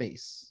forgotten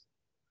space,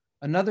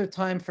 another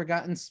time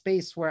forgotten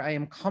space where I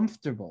am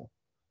comfortable,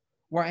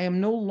 where I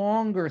am no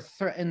longer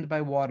threatened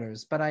by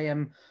waters, but I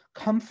am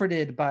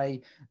comforted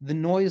by the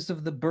noise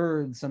of the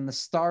birds and the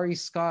starry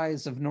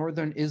skies of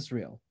northern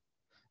Israel.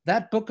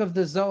 That book of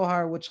the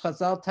Zohar, which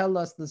Chazal tell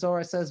us, the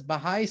Zohar says,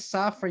 Bahai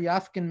Safar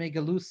Yafkin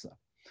Megalusa,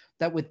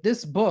 that with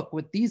this book,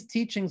 with these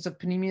teachings of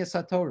Panimius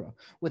HaTorah,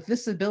 with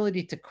this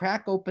ability to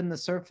crack open the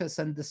surface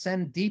and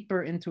descend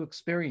deeper into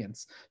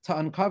experience, to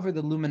uncover the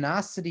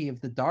luminosity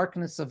of the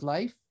darkness of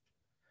life,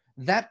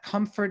 that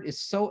comfort is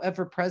so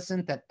ever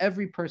present at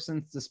every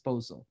person's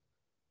disposal.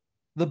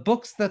 the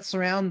books that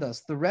surround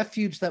us, the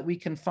refuge that we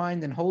can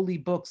find in holy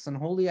books and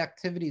holy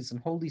activities and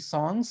holy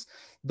songs,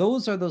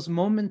 those are those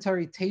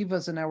momentary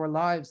tevas in our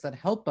lives that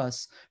help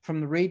us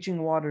from the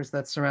raging waters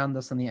that surround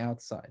us on the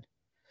outside.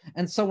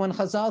 And so when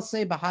Chazal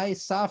say, Bahai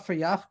Safra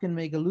Yafkin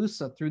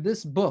Megalusa, through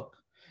this book,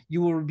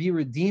 you will be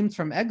redeemed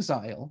from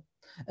exile.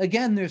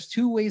 Again, there's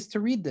two ways to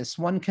read this.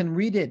 One can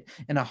read it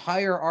in a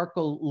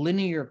hierarchical,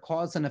 linear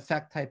cause and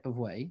effect type of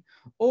way,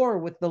 or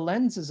with the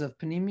lenses of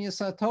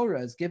Panimius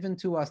HaTorah as given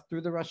to us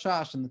through the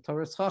Rashash and the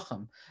Torah's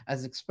Chacham,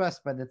 as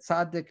expressed by the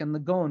Tzaddik and the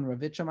Gaon,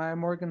 Rav Meyer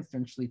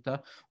Morgenstern Shlita,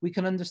 we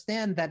can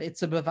understand that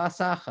it's a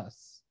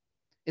bevasachas.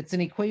 It's an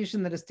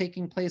equation that is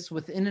taking place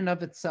within and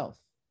of itself.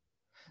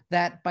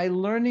 That by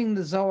learning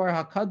the Zohar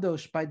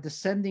HaKadosh, by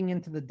descending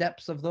into the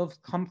depths of those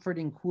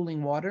comforting,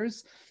 cooling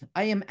waters,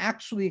 I am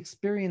actually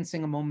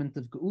experiencing a moment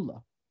of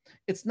Geula.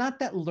 It's not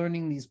that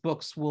learning these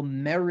books will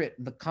merit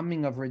the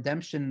coming of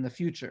redemption in the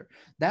future.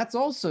 That's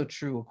also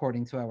true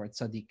according to our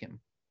tzaddikim.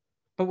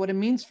 But what it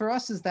means for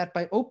us is that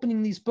by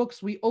opening these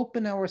books, we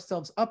open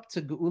ourselves up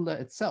to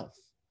Geula itself.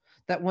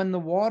 That when the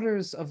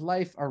waters of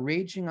life are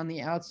raging on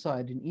the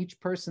outside in each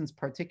person's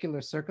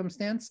particular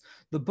circumstance,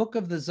 the book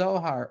of the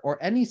Zohar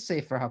or any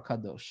Sefer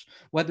HaKadosh,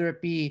 whether it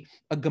be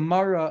a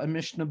Gemara, a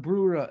Mishnah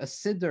Brura, a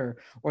Siddur,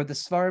 or the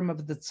Svarim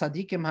of the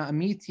Tzadikim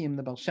HaAmitim,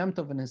 the Baal Shem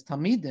Tov and his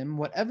Talmidim,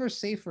 whatever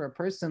Sefer a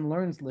person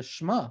learns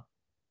Lishma,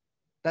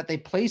 that they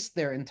place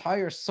their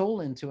entire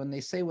soul into, and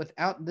they say,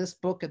 without this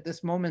book at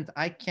this moment,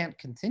 I can't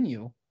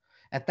continue.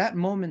 At that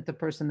moment, the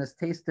person has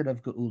tasted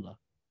of Geula.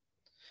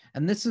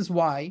 And this is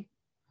why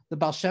the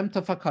Baal Shem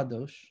Tov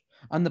HaKadosh,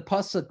 on the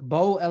pasuk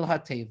Bo El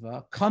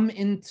HaTeva, come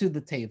into the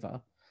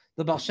Teva,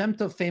 the Baal Shem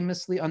Tov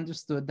famously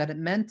understood that it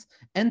meant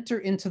enter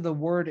into the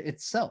word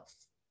itself.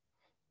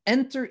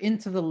 Enter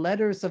into the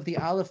letters of the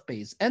Aleph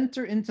Beis,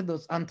 enter into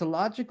those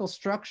ontological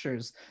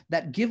structures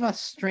that give us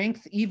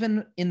strength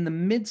even in the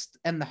midst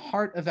and the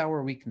heart of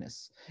our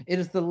weakness. It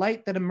is the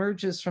light that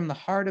emerges from the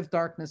heart of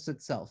darkness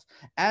itself.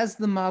 As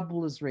the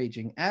Mabul is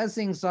raging, as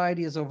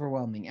anxiety is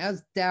overwhelming,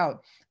 as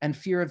doubt and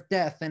fear of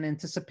death and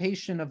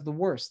anticipation of the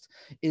worst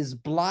is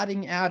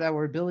blotting out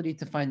our ability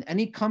to find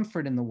any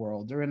comfort in the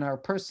world or in our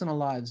personal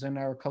lives or in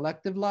our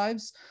collective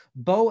lives,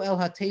 Bo El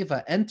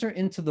HaTeva, enter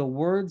into the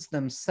words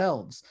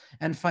themselves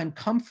and find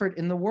comfort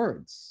in the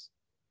words.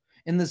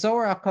 In the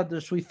Zohar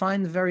HaKadosh, we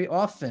find very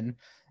often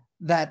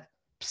that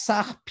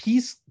Psach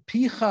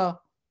Picha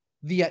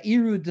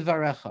V'ya'iru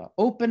Dvarecha,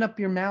 open up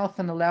your mouth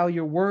and allow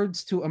your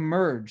words to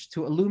emerge,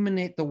 to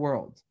illuminate the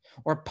world.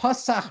 Or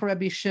Pasach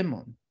Rabbi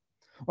Shimon,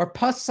 or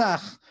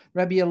Pasach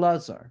Rabbi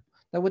Elazar.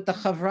 That with the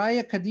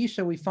Chavraya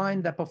Kadisha, we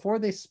find that before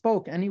they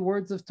spoke any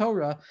words of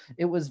Torah,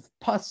 it was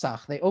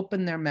Pasach, they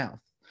opened their mouth.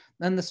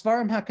 And the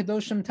Svarim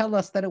HaKadoshim tell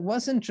us that it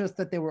wasn't just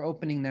that they were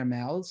opening their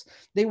mouths,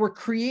 they were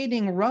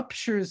creating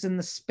ruptures in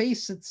the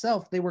space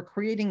itself. They were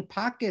creating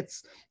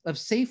pockets of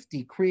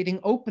safety, creating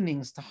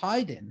openings to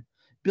hide in,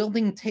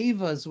 building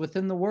tevas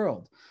within the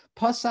world.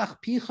 Pasach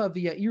picha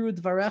v'ya'iru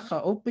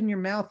dvarecha, open your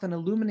mouth and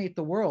illuminate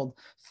the world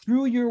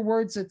through your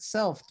words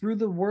itself, through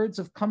the words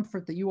of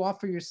comfort that you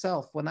offer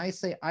yourself. When I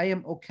say, I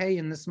am okay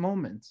in this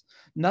moment,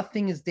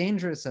 nothing is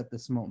dangerous at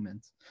this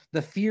moment.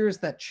 The fears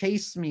that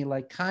chase me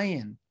like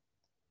Cain,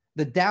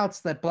 the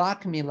doubts that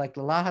block me like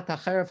Lahat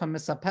HaCheref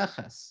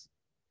HaMesapeches,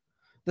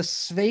 the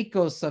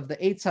sveikos of the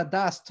Eitz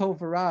Hadas Tov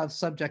V'Ra of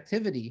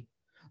subjectivity,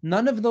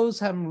 none of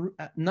those have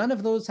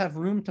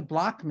room to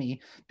block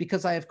me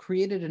because I have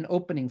created an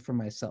opening for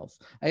myself.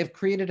 I have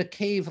created a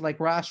cave like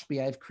Rashbi.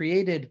 I have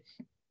created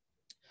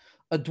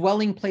a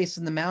dwelling place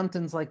in the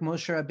mountains like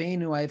Moshe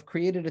Rabbeinu. I have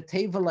created a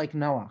teva like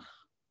Noach.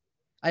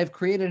 I have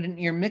created an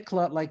Ir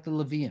Miklat like the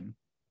Levium.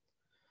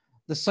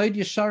 The Sod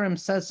Yesharim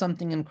says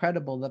something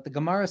incredible, that the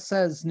Gemara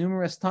says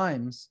numerous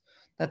times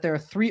that there are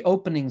three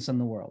openings in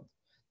the world.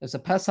 There's a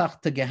Pesach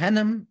to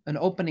Gehenim, an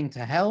opening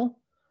to hell,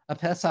 a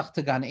Pesach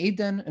to Gan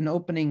Eden, an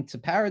opening to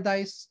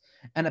paradise,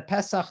 and a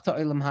Pesach to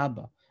Olam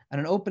Haba, and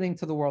an opening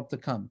to the world to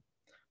come.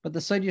 But the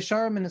Sod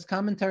Yesharim in his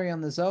commentary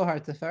on the Zohar,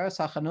 Tiferes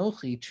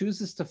HaChanochi,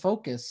 chooses to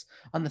focus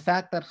on the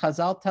fact that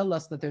Chazal tell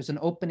us that there's an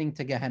opening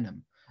to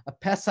Gehenim, a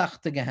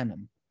Pesach to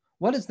Gehenim.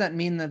 What does that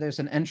mean that there's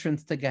an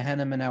entrance to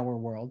Gehenim in our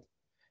world?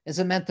 Is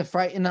it meant to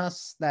frighten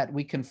us that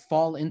we can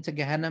fall into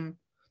Gehenim,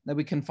 that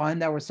we can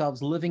find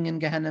ourselves living in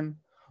Gehenim?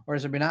 Or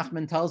as Rabbi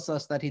Nachman tells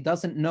us, that he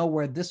doesn't know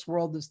where this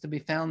world is to be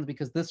found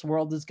because this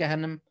world is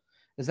Gehenim?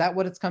 Is that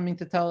what it's coming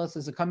to tell us?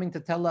 Is it coming to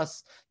tell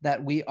us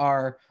that we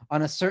are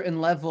on a certain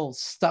level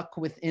stuck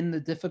within the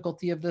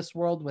difficulty of this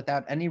world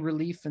without any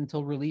relief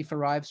until relief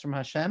arrives from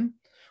Hashem?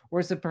 Or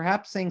is it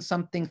perhaps saying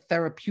something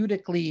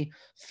therapeutically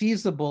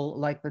feasible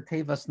like the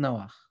Tevas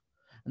Noach?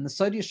 And the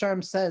Sod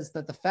Yesharim says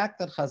that the fact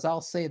that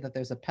Chazal say that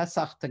there's a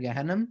Pesach to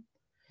Gehenim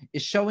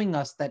is showing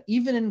us that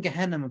even in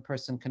Gehenim a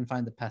person can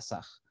find a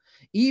Pesach.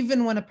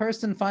 Even when a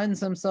person finds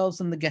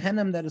themselves in the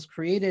Gehenim that is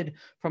created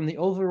from the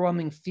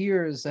overwhelming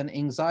fears and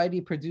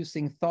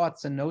anxiety-producing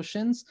thoughts and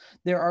notions,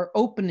 there are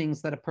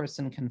openings that a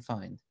person can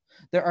find.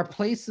 There are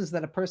places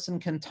that a person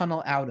can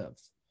tunnel out of.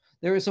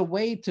 There is a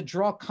way to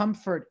draw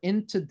comfort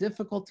into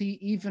difficulty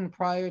even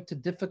prior to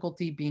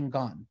difficulty being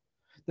gone.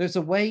 There's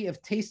a way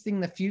of tasting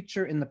the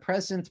future in the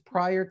present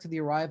prior to the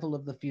arrival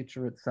of the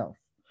future itself.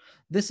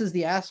 This is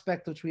the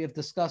aspect which we have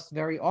discussed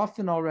very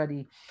often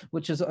already,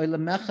 which is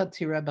Oilemecha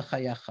tireh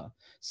b'chayecha.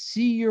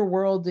 See your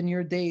world in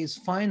your days,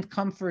 find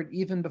comfort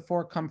even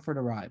before comfort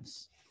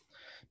arrives.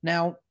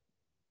 Now,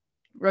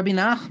 Rabbi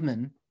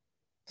Nachman,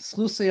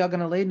 Schlusei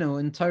Yagan Aleinu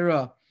in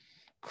Torah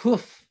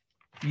Kuf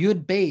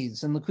Yud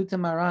Beis and Likutei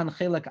Maran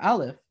Chelek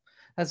Aleph,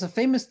 has a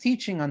famous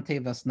teaching on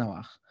Tevas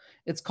Noach.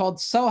 It's called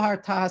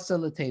Sohar Tahasa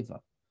L'Teva.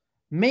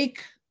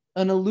 Make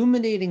an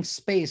illuminating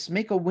space,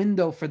 make a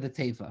window for the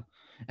Teva.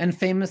 And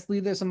famously,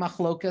 there's a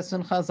machlokas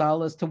in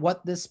Chazal as to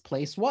what this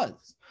place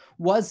was.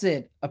 Was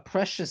it a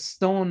precious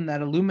stone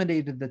that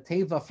illuminated the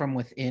Teva from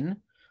within,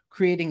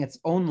 creating its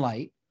own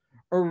light?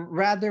 Or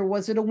rather,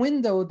 was it a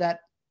window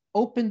that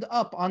opened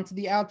up onto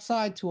the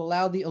outside to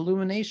allow the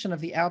illumination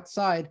of the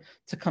outside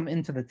to come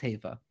into the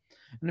Teva?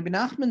 And Rabbi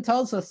Nachman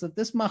tells us that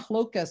this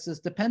machlokas is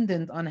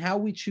dependent on how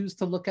we choose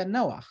to look at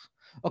Noach.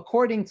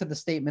 According to the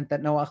statement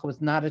that Noach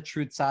was not a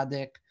true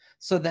tzaddik,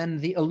 so then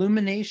the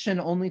illumination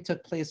only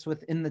took place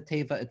within the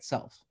Teva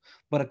itself.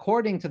 But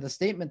according to the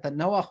statement that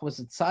Noach was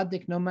a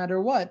tzaddik no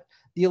matter what,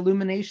 the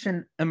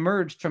illumination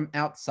emerged from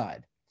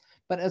outside.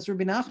 But as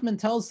Rabbi Nachman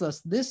tells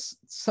us, this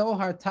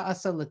Sohar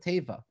Ta'asa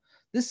L'Teva,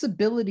 this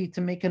ability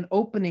to make an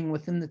opening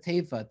within the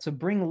Teva, to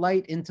bring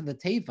light into the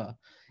Teva,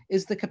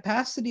 is the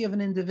capacity of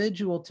an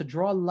individual to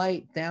draw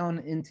light down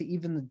into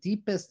even the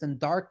deepest and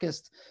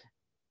darkest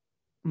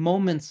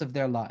moments of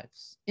their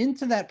lives,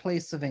 into that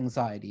place of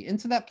anxiety,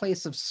 into that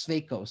place of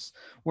sveikos,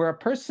 where a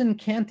person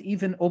can't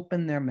even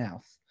open their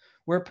mouth,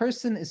 where a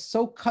person is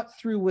so cut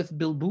through with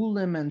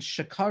bilbulim and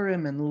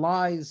shakarim and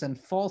lies and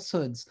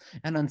falsehoods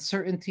and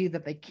uncertainty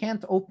that they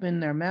can't open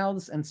their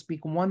mouths and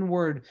speak one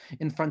word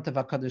in front of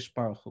HaKadosh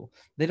Baruch Hu.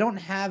 They don't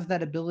have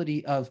that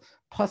ability of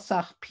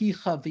pasach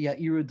picha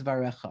v'ya'iru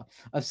dvarecha,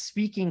 of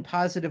speaking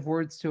positive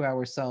words to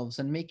ourselves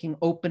and making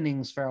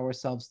openings for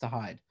ourselves to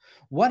hide.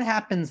 What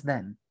happens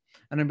then?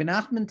 And Rabbi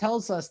Nachman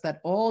tells us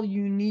that all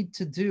you need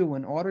to do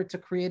in order to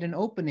create an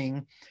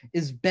opening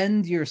is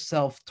bend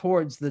yourself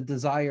towards the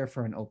desire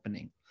for an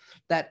opening.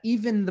 That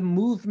even the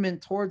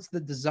movement towards the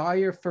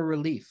desire for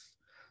relief,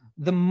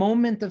 the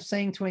moment of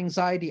saying to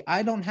anxiety,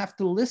 I don't have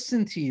to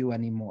listen to you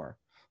anymore.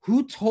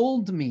 Who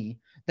told me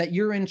that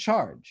you're in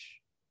charge?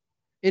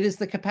 It is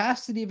the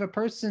capacity of a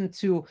person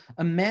to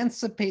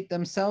emancipate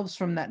themselves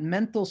from that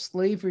mental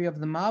slavery of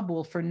the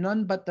Mabul, for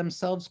none but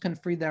themselves can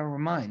free their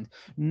mind.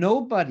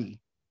 Nobody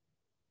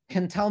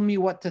can tell me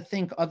what to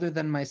think other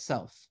than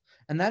myself.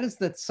 And that is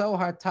the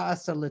Tzohar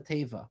Ta'asa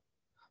L'Teva.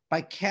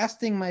 By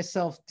casting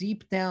myself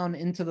deep down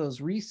into those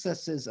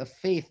recesses of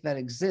faith that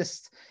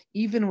exist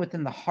even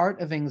within the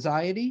heart of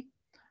anxiety,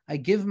 I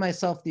give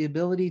myself the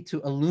ability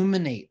to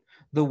illuminate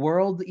the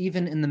world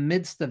even in the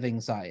midst of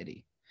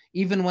anxiety.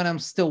 Even when I'm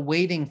still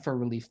waiting for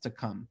relief to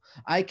come,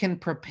 I can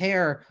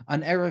prepare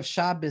on Erev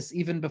Shabbos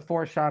even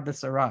before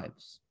Shabbos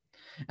arrives.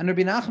 And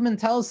Rabbi Nachman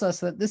tells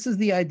us that this is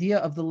the idea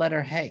of the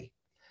letter Hey.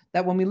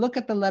 That when we look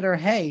at the letter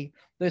Hey,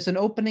 there's an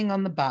opening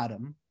on the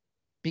bottom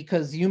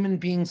because human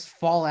beings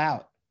fall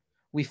out.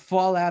 We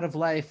fall out of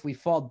life. We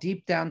fall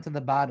deep down to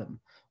the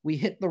bottom. We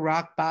hit the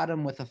rock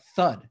bottom with a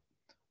thud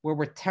where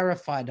we're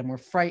terrified and we're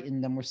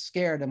frightened and we're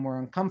scared and we're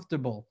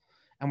uncomfortable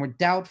and we're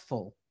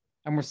doubtful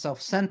and we're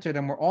self-centered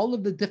and we're all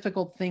of the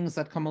difficult things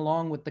that come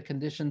along with the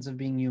conditions of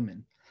being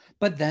human.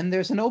 But then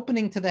there's an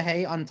opening to the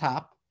Hey on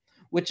top,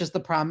 which is the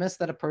promise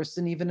that a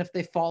person, even if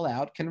they fall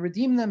out, can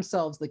redeem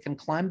themselves. They can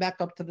climb back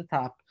up to the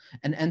top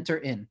and enter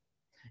in.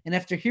 And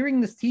after hearing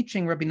this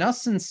teaching, Rabbi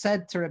Nassan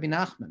said to Rabbi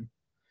Nachman,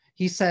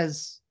 he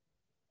says,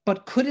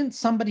 but couldn't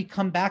somebody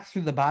come back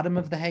through the bottom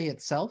of the Hay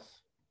itself?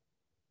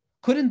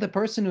 Couldn't the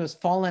person who has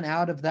fallen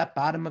out of that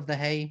bottom of the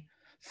Hay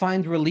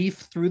find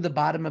relief through the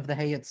bottom of the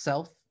Hay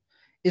itself?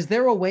 Is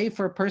there a way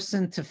for a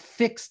person to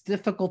fix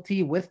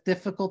difficulty with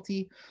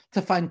difficulty,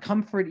 to find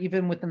comfort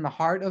even within the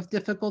heart of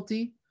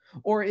difficulty?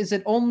 Or is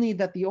it only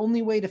that the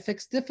only way to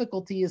fix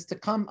difficulty is to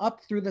come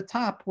up through the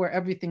top where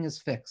everything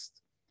is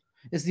fixed?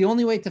 Is the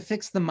only way to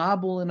fix the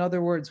Mabul, in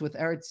other words, with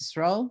Eretz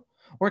Yisrael?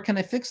 Or can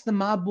I fix the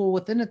Mabul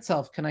within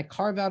itself? Can I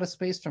carve out a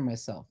space for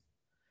myself?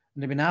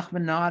 And Rabbi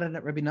Nachman nodded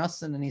at Rabbi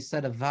Nassan and he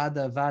said,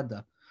 Avada,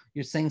 Avada.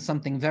 You're saying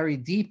something very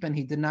deep, and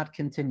he did not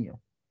continue.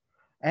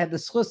 I had the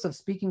schus of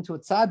speaking to a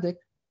tzaddik,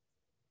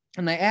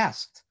 and I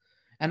asked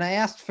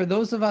for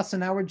those of us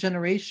in our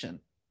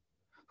generation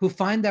who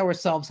find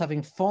ourselves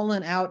having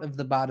fallen out of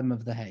the bottom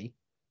of the Hay,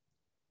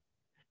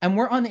 and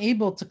we're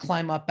unable to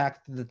climb up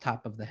back to the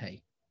top of the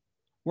Hay.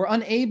 We're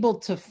unable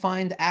to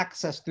find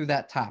access through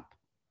that top.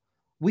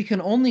 We can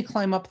only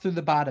climb up through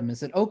the bottom.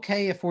 Is it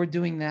okay if we're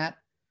doing that?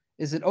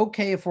 Is it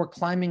okay if we're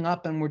climbing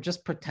up and we're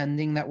just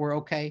pretending that we're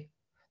okay?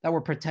 That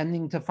we're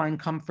pretending to find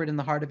comfort in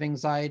the heart of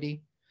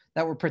anxiety?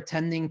 That we're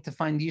pretending to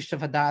find Yishuv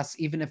Hadas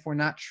even if we're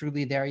not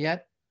truly there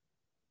yet?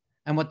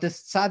 And what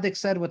this tzaddik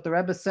said, what the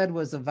Rebbe said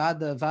was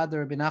Avada, Avada.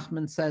 Rabbi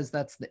Nachman says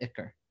that's the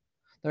Iker.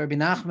 The Rabbi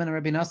Nachman and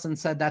Rabbi Nosson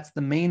said that's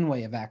the main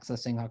way of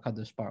accessing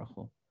HaKadosh Baruch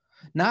Hu.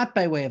 Not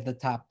by way of the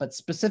top, but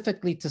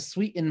specifically to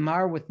sweeten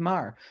mar with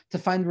mar, to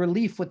find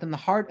relief within the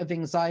heart of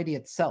anxiety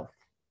itself.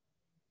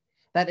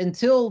 That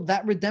until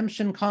that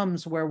redemption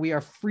comes where we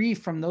are free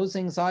from those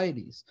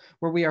anxieties,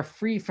 where we are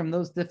free from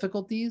those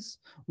difficulties,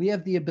 we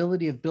have the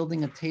ability of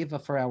building a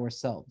teva for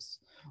ourselves.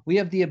 We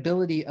have the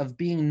ability of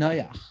being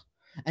noach.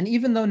 And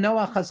even though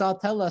Noach, Chazal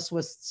tell us,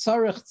 was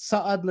tzarich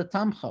tza'ad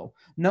letamcho,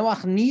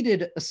 Noach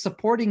needed a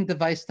supporting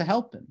device to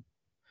help him.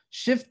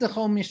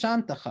 Shiftecho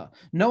mishantecha.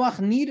 Noach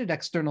needed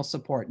external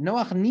support.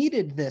 Noach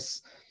needed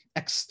this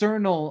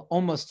external,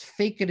 almost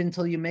fake it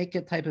until you make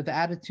it type of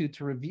attitude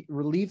to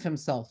relieve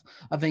himself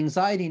of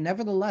anxiety.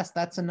 Nevertheless,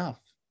 that's enough.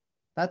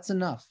 That's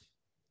enough.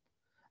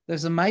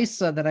 There's a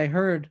Maisa that I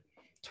heard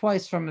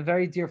twice from a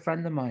very dear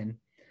friend of mine.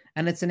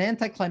 And it's an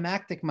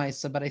anticlimactic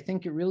Maisa, but I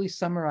think it really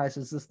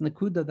summarizes this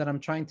Nakuda that I'm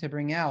trying to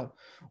bring out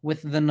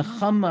with the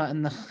Nechama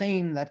and the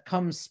Chain that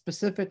comes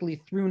specifically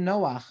through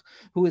Noach,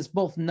 who is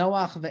both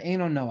Noach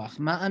ve'eno Noach,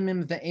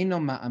 Ma'amim ve'eno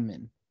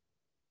Ma'amim,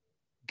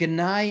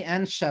 Genai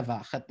and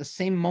Shevach at the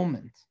same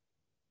moment.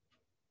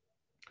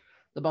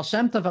 The Baal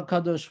Shem Tov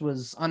HaKadosh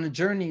was on a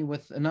journey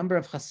with a number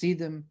of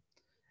Hasidim,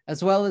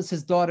 as well as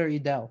his daughter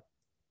Idel.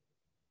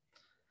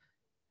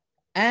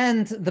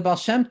 And the Baal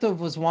Shem Tov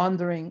was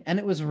wandering, and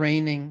it was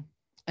raining,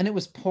 and it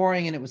was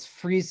pouring, and it was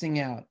freezing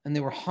out, and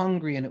they were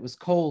hungry, and it was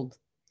cold.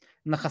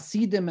 And the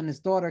Hasidim and his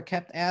daughter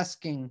kept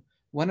asking,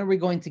 when are we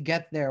going to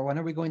get there? When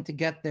are we going to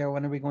get there?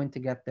 When are we going to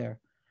get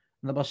there?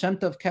 And the Baal Shem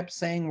Tov kept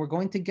saying, we're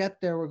going to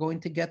get there, we're going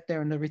to get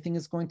there, and everything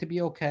is going to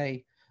be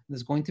okay.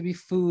 There's going to be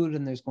food,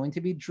 and there's going to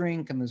be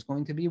drink, and there's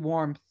going to be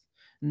warmth.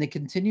 And they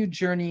continued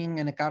journeying,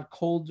 and it got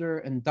colder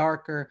and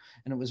darker,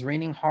 and it was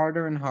raining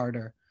harder and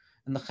harder.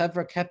 And the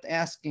Chevra kept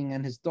asking,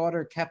 and his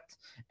daughter kept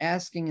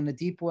asking in a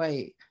deep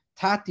way,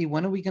 Tati,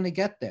 when are we going to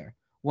get there?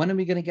 When are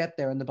we going to get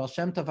there? And the Baal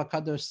Shem Tov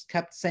HaKadosh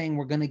kept saying,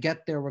 we're going to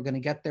get there, we're going to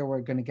get there, we're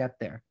going to get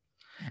there.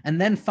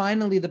 And then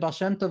finally, the Baal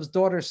Shem Tov's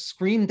daughter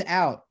screamed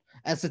out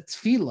as a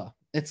tefillah.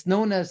 It's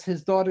known as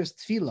his daughter's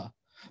tefillah.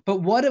 But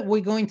what are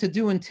we going to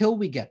do until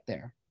we get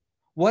there?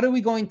 What are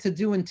we going to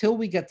do until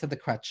we get to the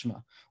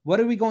Kretschma? What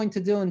are we going to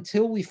do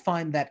until we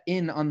find that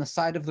inn on the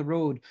side of the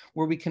road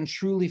where we can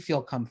truly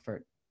feel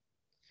comfort?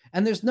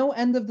 And there's no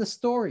end of the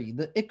story.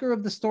 The ikar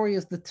of the story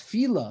is the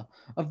tefillah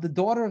of the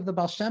daughter of the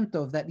Baal Shem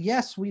Tov, that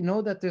yes, we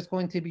know that there's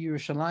going to be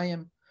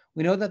Yerushalayim.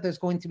 We know that there's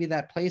going to be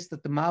that place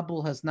that the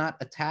Mabul has not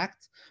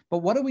attacked. But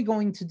what are we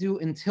going to do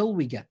until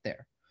we get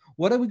there?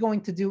 What are we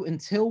going to do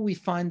until we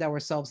find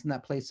ourselves in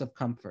that place of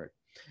comfort?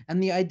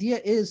 And the idea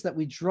is that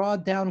we draw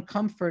down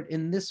comfort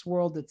in this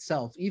world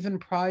itself, even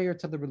prior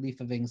to the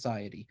relief of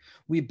anxiety.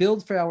 We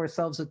build for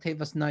ourselves a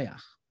Tevas Noach.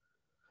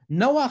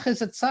 Noach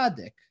is a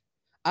tzaddik.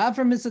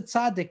 Avram is a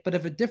tzaddik, but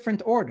of a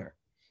different order.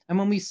 And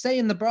when we say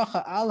in the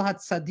bracha al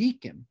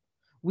ha-tzadikim,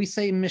 we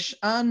say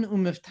mish'an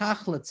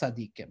u'miftach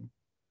le-tzadikim,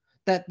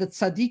 that the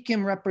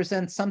tzadikim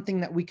represent something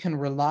that we can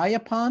rely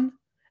upon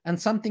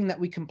and something that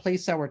we can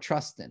place our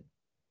trust in.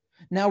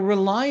 Now,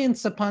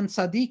 reliance upon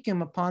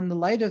tzadikim, upon the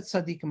light of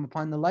tzadikim,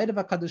 upon the light of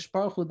HaKadosh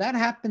Baruch Hu, that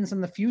happens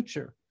in the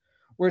future,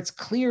 where it's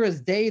clear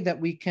as day that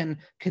we can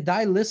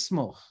kedai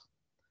lismoch,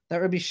 that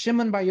Rabbi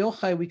Shimon Bar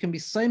Yochai, we can be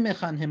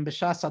soymech on him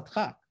b'shas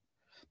adchak.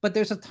 But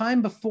there's a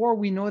time before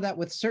we know that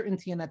with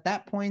certainty, and at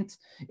that point,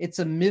 it's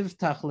a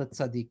mivtach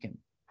letzadikim.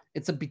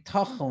 It's a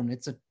bitachon.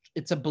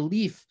 It's a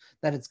belief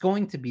that it's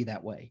going to be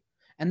that way.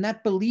 And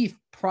that belief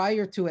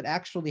prior to it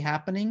actually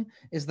happening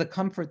is the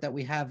comfort that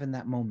we have in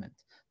that moment.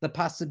 The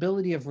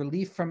possibility of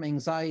relief from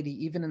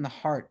anxiety, even in the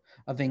heart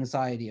of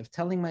anxiety, of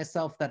telling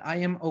myself that I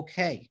am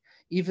okay,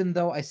 even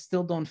though I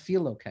still don't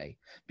feel okay.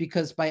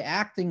 Because by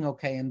acting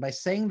okay and by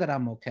saying that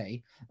I'm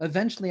okay,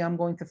 eventually I'm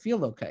going to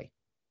feel okay.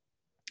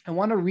 I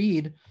want to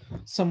read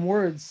some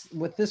words,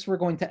 with this we're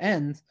going to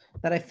end,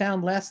 that I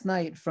found last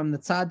night from the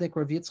Tzaddik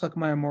Rav Yitzchak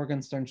Meyer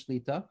Morgenstern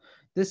Shlita.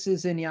 This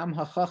is in Yam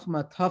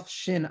HaChachma Taf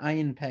Shin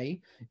Ayin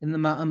Pei, in the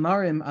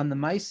Ma'amarim on the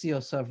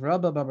Maisios of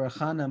Rabba Bar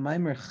Chana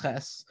Maimer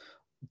Ches,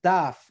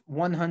 Daf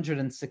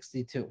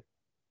 162.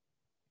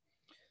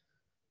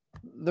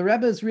 The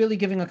Rebbe is really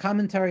giving a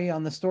commentary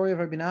on the story of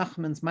Rabbi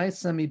Nachman's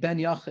Maisa mi Ben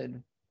Yachid,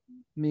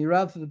 mi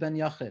Rav Ben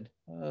Yachid,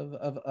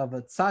 of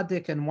a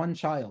tzaddik and one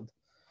child.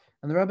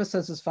 And the Rebbe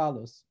says as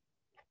follows: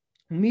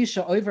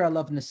 Misha over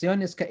alav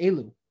nisyonis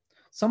ka'elu,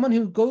 someone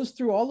who goes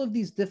through all of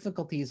these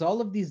difficulties,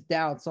 all of these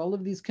doubts, all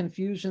of these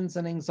confusions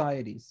and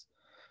anxieties.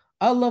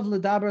 Alav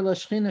ledaber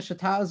lashchina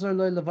sheta'azor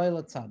lo levay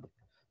tzaddik.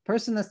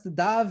 Person has to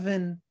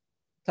daven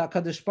to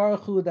HaKadosh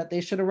Baruch Hu that they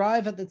should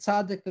arrive at the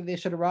tzaddik, that they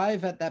should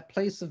arrive at that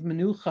place of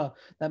menucha,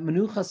 that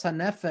menuchas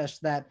hanefesh,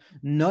 that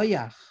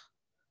noyach,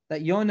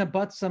 that yona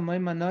batza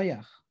moima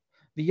noyach,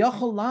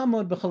 v'yachol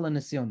lamod b'chol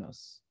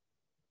hanisyonos.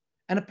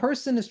 And a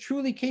person is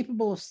truly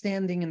capable of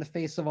standing in the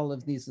face of all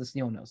of these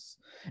nisyonos.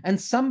 And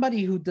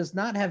somebody who does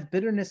not have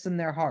bitterness in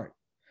their heart,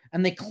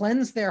 and they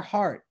cleanse their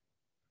heart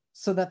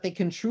so that they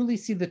can truly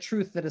see the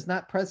truth that is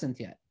not present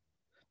yet.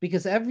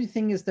 Because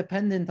everything is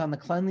dependent on the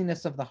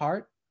cleanliness of the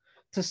heart.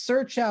 to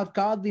search out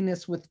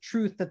godliness with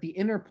truth at the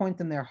inner point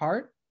in their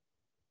heart.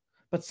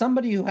 But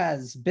somebody who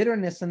has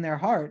bitterness in their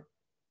heart,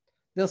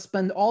 they'll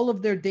spend all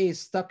of their days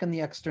stuck in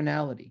the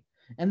externality,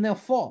 and they'll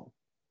fall.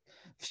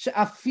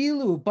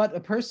 But a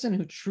person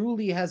who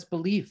truly has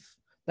belief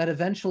that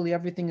eventually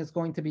everything is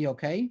going to be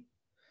okay,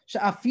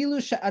 that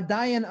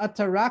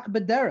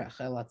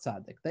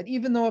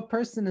even though a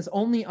person is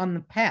only on the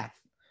path,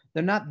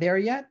 they're not there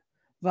yet,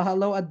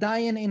 and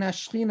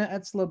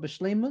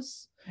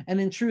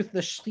in truth, the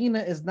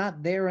Shekhinah is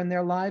not there in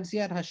their lives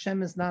yet,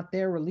 Hashem is not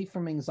there, relief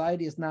from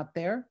anxiety is not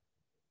there.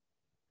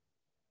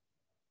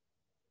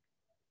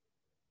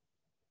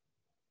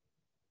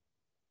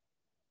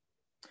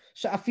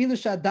 A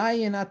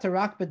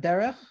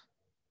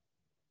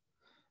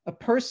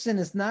person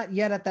is not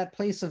yet at that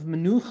place of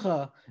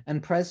menucha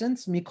and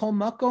presence. Mikol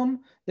makom,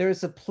 there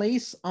is a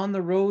place on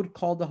the road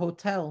called a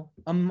hotel,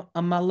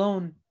 a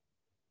malon,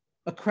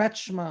 a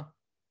kretschma,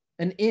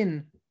 an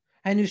inn.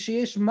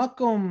 Hanushiyesh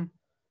makom,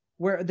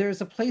 where there is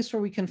a place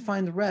where we can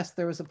find rest.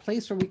 There is a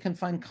place where we can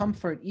find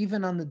comfort,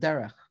 even on the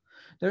derech.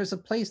 There is a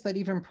place that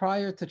even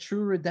prior to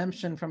true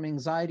redemption from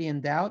anxiety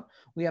and doubt,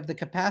 we have the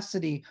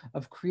capacity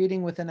of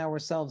creating within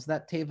ourselves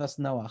that Tevas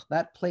Noach,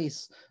 that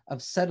place of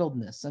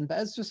settledness. And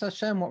Be'ezus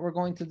Hashem, what we're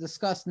going to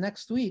discuss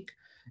next week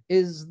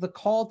is the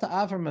call to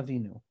Avram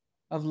Avinu,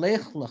 of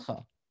Lech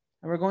Lecha.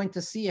 And we're going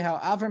to see how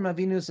Avram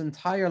Avinu's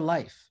entire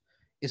life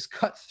is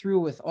cut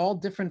through with all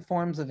different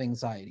forms of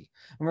anxiety.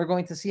 And we're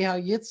going to see how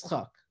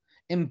Yitzchak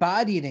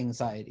embodied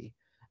anxiety.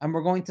 And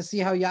we're going to see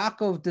how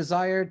Yaakov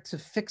desired to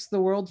fix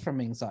the world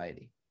from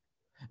anxiety.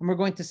 And we're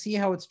going to see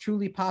how it's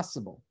truly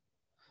possible.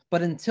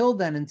 But until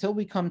then, until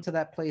we come to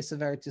that place of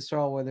Eretz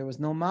Yisrael where there was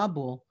no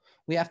Mabul,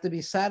 we have to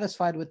be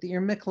satisfied with the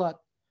Ir Miklat,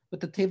 with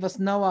the Tevas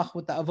Noach,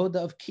 with the Avoda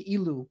of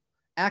Ki'ilu,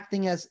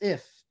 acting as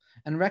if,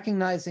 and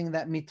recognizing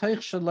that Mitoich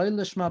Shaloi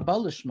Lishma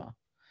Balishma,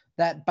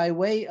 that by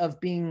way of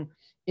being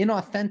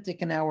inauthentic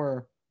in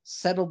our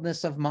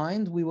settledness of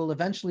mind, we will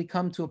eventually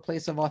come to a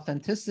place of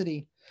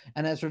authenticity.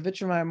 And as Rav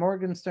Yitzchak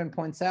Morgenstern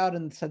points out,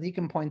 and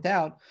Tzaddikim point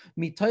out,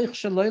 mitoich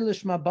sheloi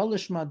lishma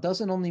balishma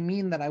doesn't only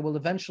mean that I will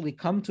eventually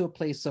come to a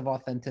place of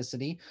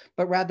authenticity,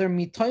 but rather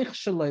mitoich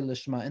sheloi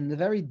lishma, in the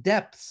very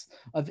depths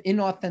of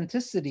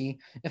inauthenticity,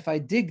 if I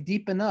dig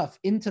deep enough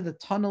into the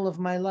tunnel of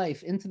my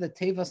life, into the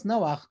Tevas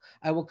Noach,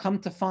 I will come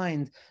to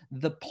find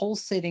the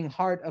pulsating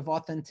heart of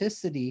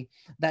authenticity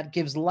that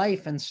gives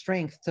life and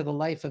strength to the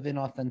life of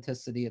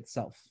inauthenticity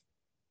itself.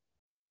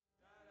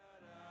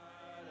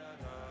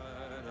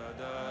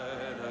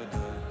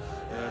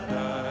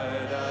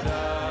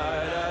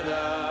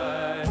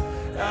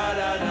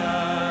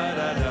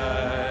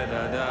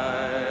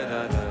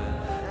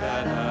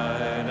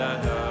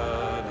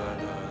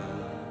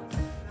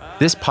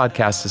 This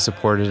podcast is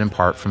supported in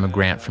part from a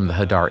grant from the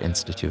Hadar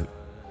Institute.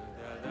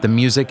 The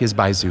music is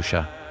by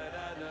Zusha.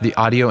 The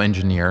audio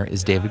engineer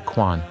is David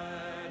Kwan.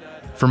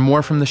 For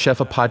more from the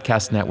Shefa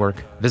Podcast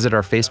Network, visit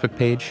our Facebook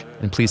page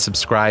and please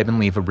subscribe and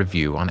leave a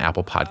review on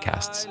Apple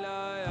Podcasts.